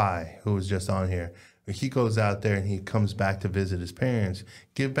Makai, who was just on here, he goes out there and he comes back to visit his parents,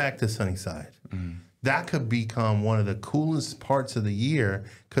 give back to Sunnyside. That could become one of the coolest parts of the year,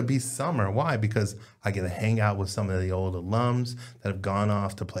 could be summer. Why? Because I get to hang out with some of the old alums that have gone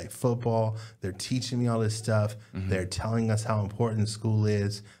off to play football. They're teaching me all this stuff. They're telling us how important school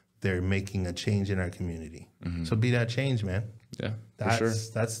is. They're making a change in our community. So be that change, man. Yeah, for sure.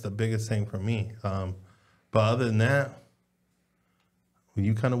 That's the biggest thing for me. But other than that, were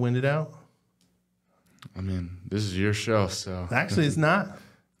you kind of winded out? I mean, this is your show, so Actually, it's not.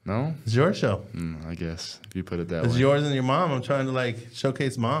 no. It's your show. I guess if you put it that It's way. yours and your mom. I'm trying to like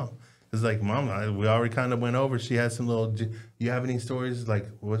showcase mom. It's like, mom, we already kind of went over. She has some little. You have any stories? Like,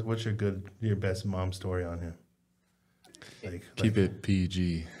 what's your best mom story on him? Keep it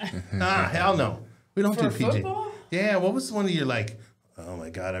PG. Hell no. We don't For do PG. football? Yeah, what was one of your like, oh my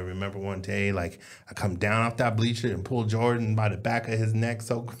God, I remember one day, like, I come down off that bleacher and pull Jordan by the back of his neck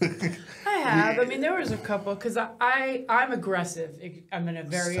so quick. I have. I mean, there was a couple, because I'm aggressive. I'm in a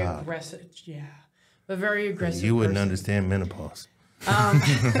very Stop. aggressive, a very aggressive You wouldn't person. understand menopause.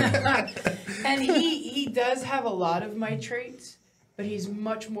 And he does have a lot of my traits, but he's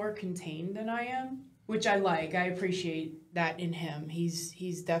much more contained than I am, which I like. I appreciate that in him.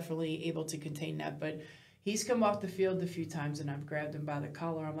 He's definitely able to contain that. But he's come off the field a few times, and I've grabbed him by the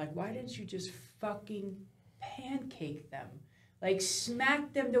collar. I'm like, why didn't you just fucking pancake them? Like,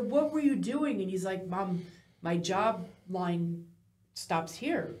 smack them. What were you doing? And he's like, Mom, my job line stops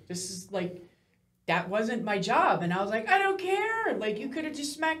here. This is like, that wasn't my job. And I was like, I don't care. Like, you could have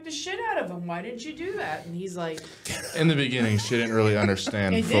just smacked the shit out of him. Why didn't you do that? And he's like, In the beginning, she didn't really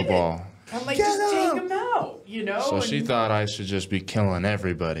understand I didn't. football. I'm like, Get just up. take him out, you know? So she thought I should just be killing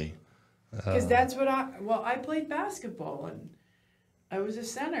everybody. Because that's what I played basketball, and I was a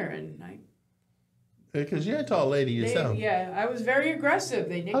center, and Because you're a tall lady yourself. I was very aggressive.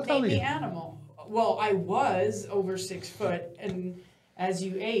 They How tall nicknamed are me you? Animal. Well, I was over 6 foot, and as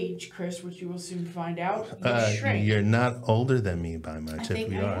you age, Chris, which you will soon find out, you shrink. You're not older than me by much. I if think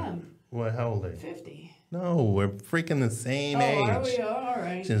we I are. am. What? How old are you? 50. No, we're freaking the same Oh, age. are we? All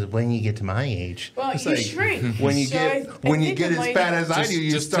right. Since when you get to my age, Well, it's you like shrink. when you So get I when you think get it as might- fat as I do,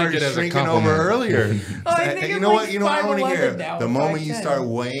 you Just start take it as a shrinking over compliment. earlier. I think you I'm know like what? You know what I want to 5'11" hear. now, The moment you 5'10". start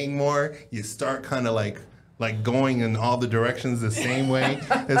weighing more, you start kind of like going in all the directions the same way.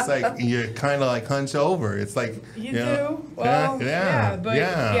 It's like you're kind of like hunch over. It's like You know, do? Well, yeah, but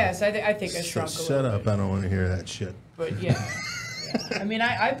yeah. yes, I think I shrunk a Shut little up! bit. I don't want to hear that shit. But yeah. I mean,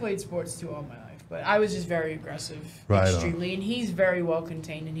 I played sports too all my life, but I was just very aggressive, Right on. extremely, and he's very well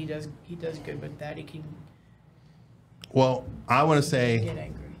contained, and he does good with that. He can Well, I want to say get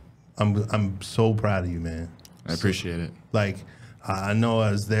angry. I'm so proud of you, man. I appreciate it. Like, I know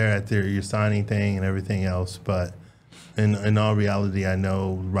I was there at your signing thing and everything else, but in all reality, I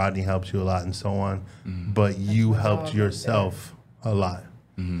know Rodney helped you a lot and so on, but you my helped dog yourself a lot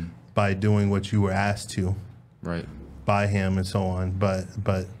by doing what you were asked to Right. by him and so on. But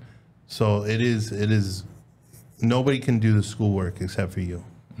so it is nobody can do the schoolwork except for you.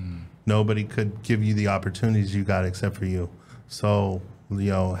 Nobody could give you the opportunities you got except for you. So,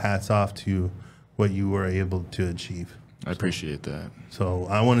 hats off to what you were able to achieve. I appreciate that. So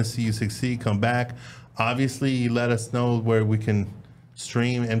I want to see you succeed. Come back. Obviously, let us know where we can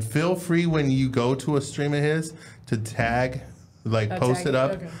stream, and feel free when you go to a stream of his to tag, like post tag it it,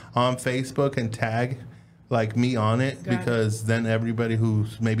 up okay. on Facebook and tag like me on it, Got it. because then everybody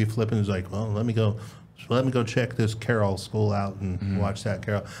who's maybe flipping is like, well, let me go check this Carol school out and watch that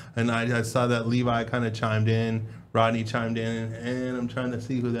Carol. And I saw that Levi kind of chimed in, Rodney chimed in, and I'm trying to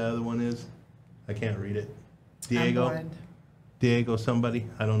see who the other one is. I can't read it. I'm Diego. blind. Diego somebody.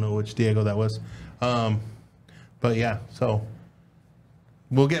 I don't know which Diego that was. But yeah, so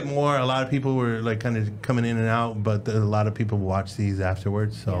we'll get more. A lot of people were like kind of coming in and out, but a lot of people watch these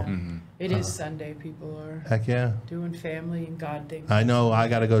afterwards. So Yeah. It is Sunday. People are heck yeah. doing family and God things. I know I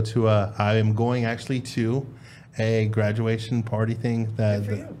got to go to I am going actually to a graduation party thing Good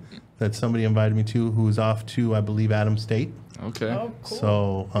for you. that somebody invited me to, who's off to, I believe, Adams State. Okay. Oh, cool.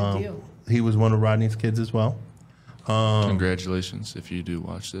 So Good deal. he was one of Rodney's kids as well. Congratulations if you do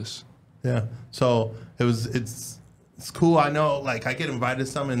watch this. Yeah. So it's cool. I know, like, I get invited to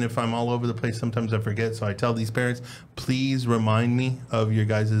some, and if I'm all over the place, sometimes I forget. So I tell these parents, please remind me of your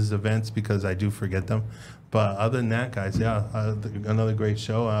guys' events, because I do forget them. But other than that, guys, yeah, another great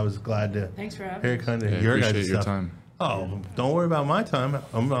show. I was glad to Thanks for having hear me. kind of Yeah, your appreciate guys' your stuff. time. Oh, don't worry about my time.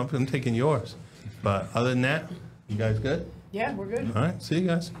 I'm taking yours. But other than that, you guys good? Yeah, we're good. All right. See you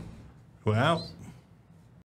guys. We're out.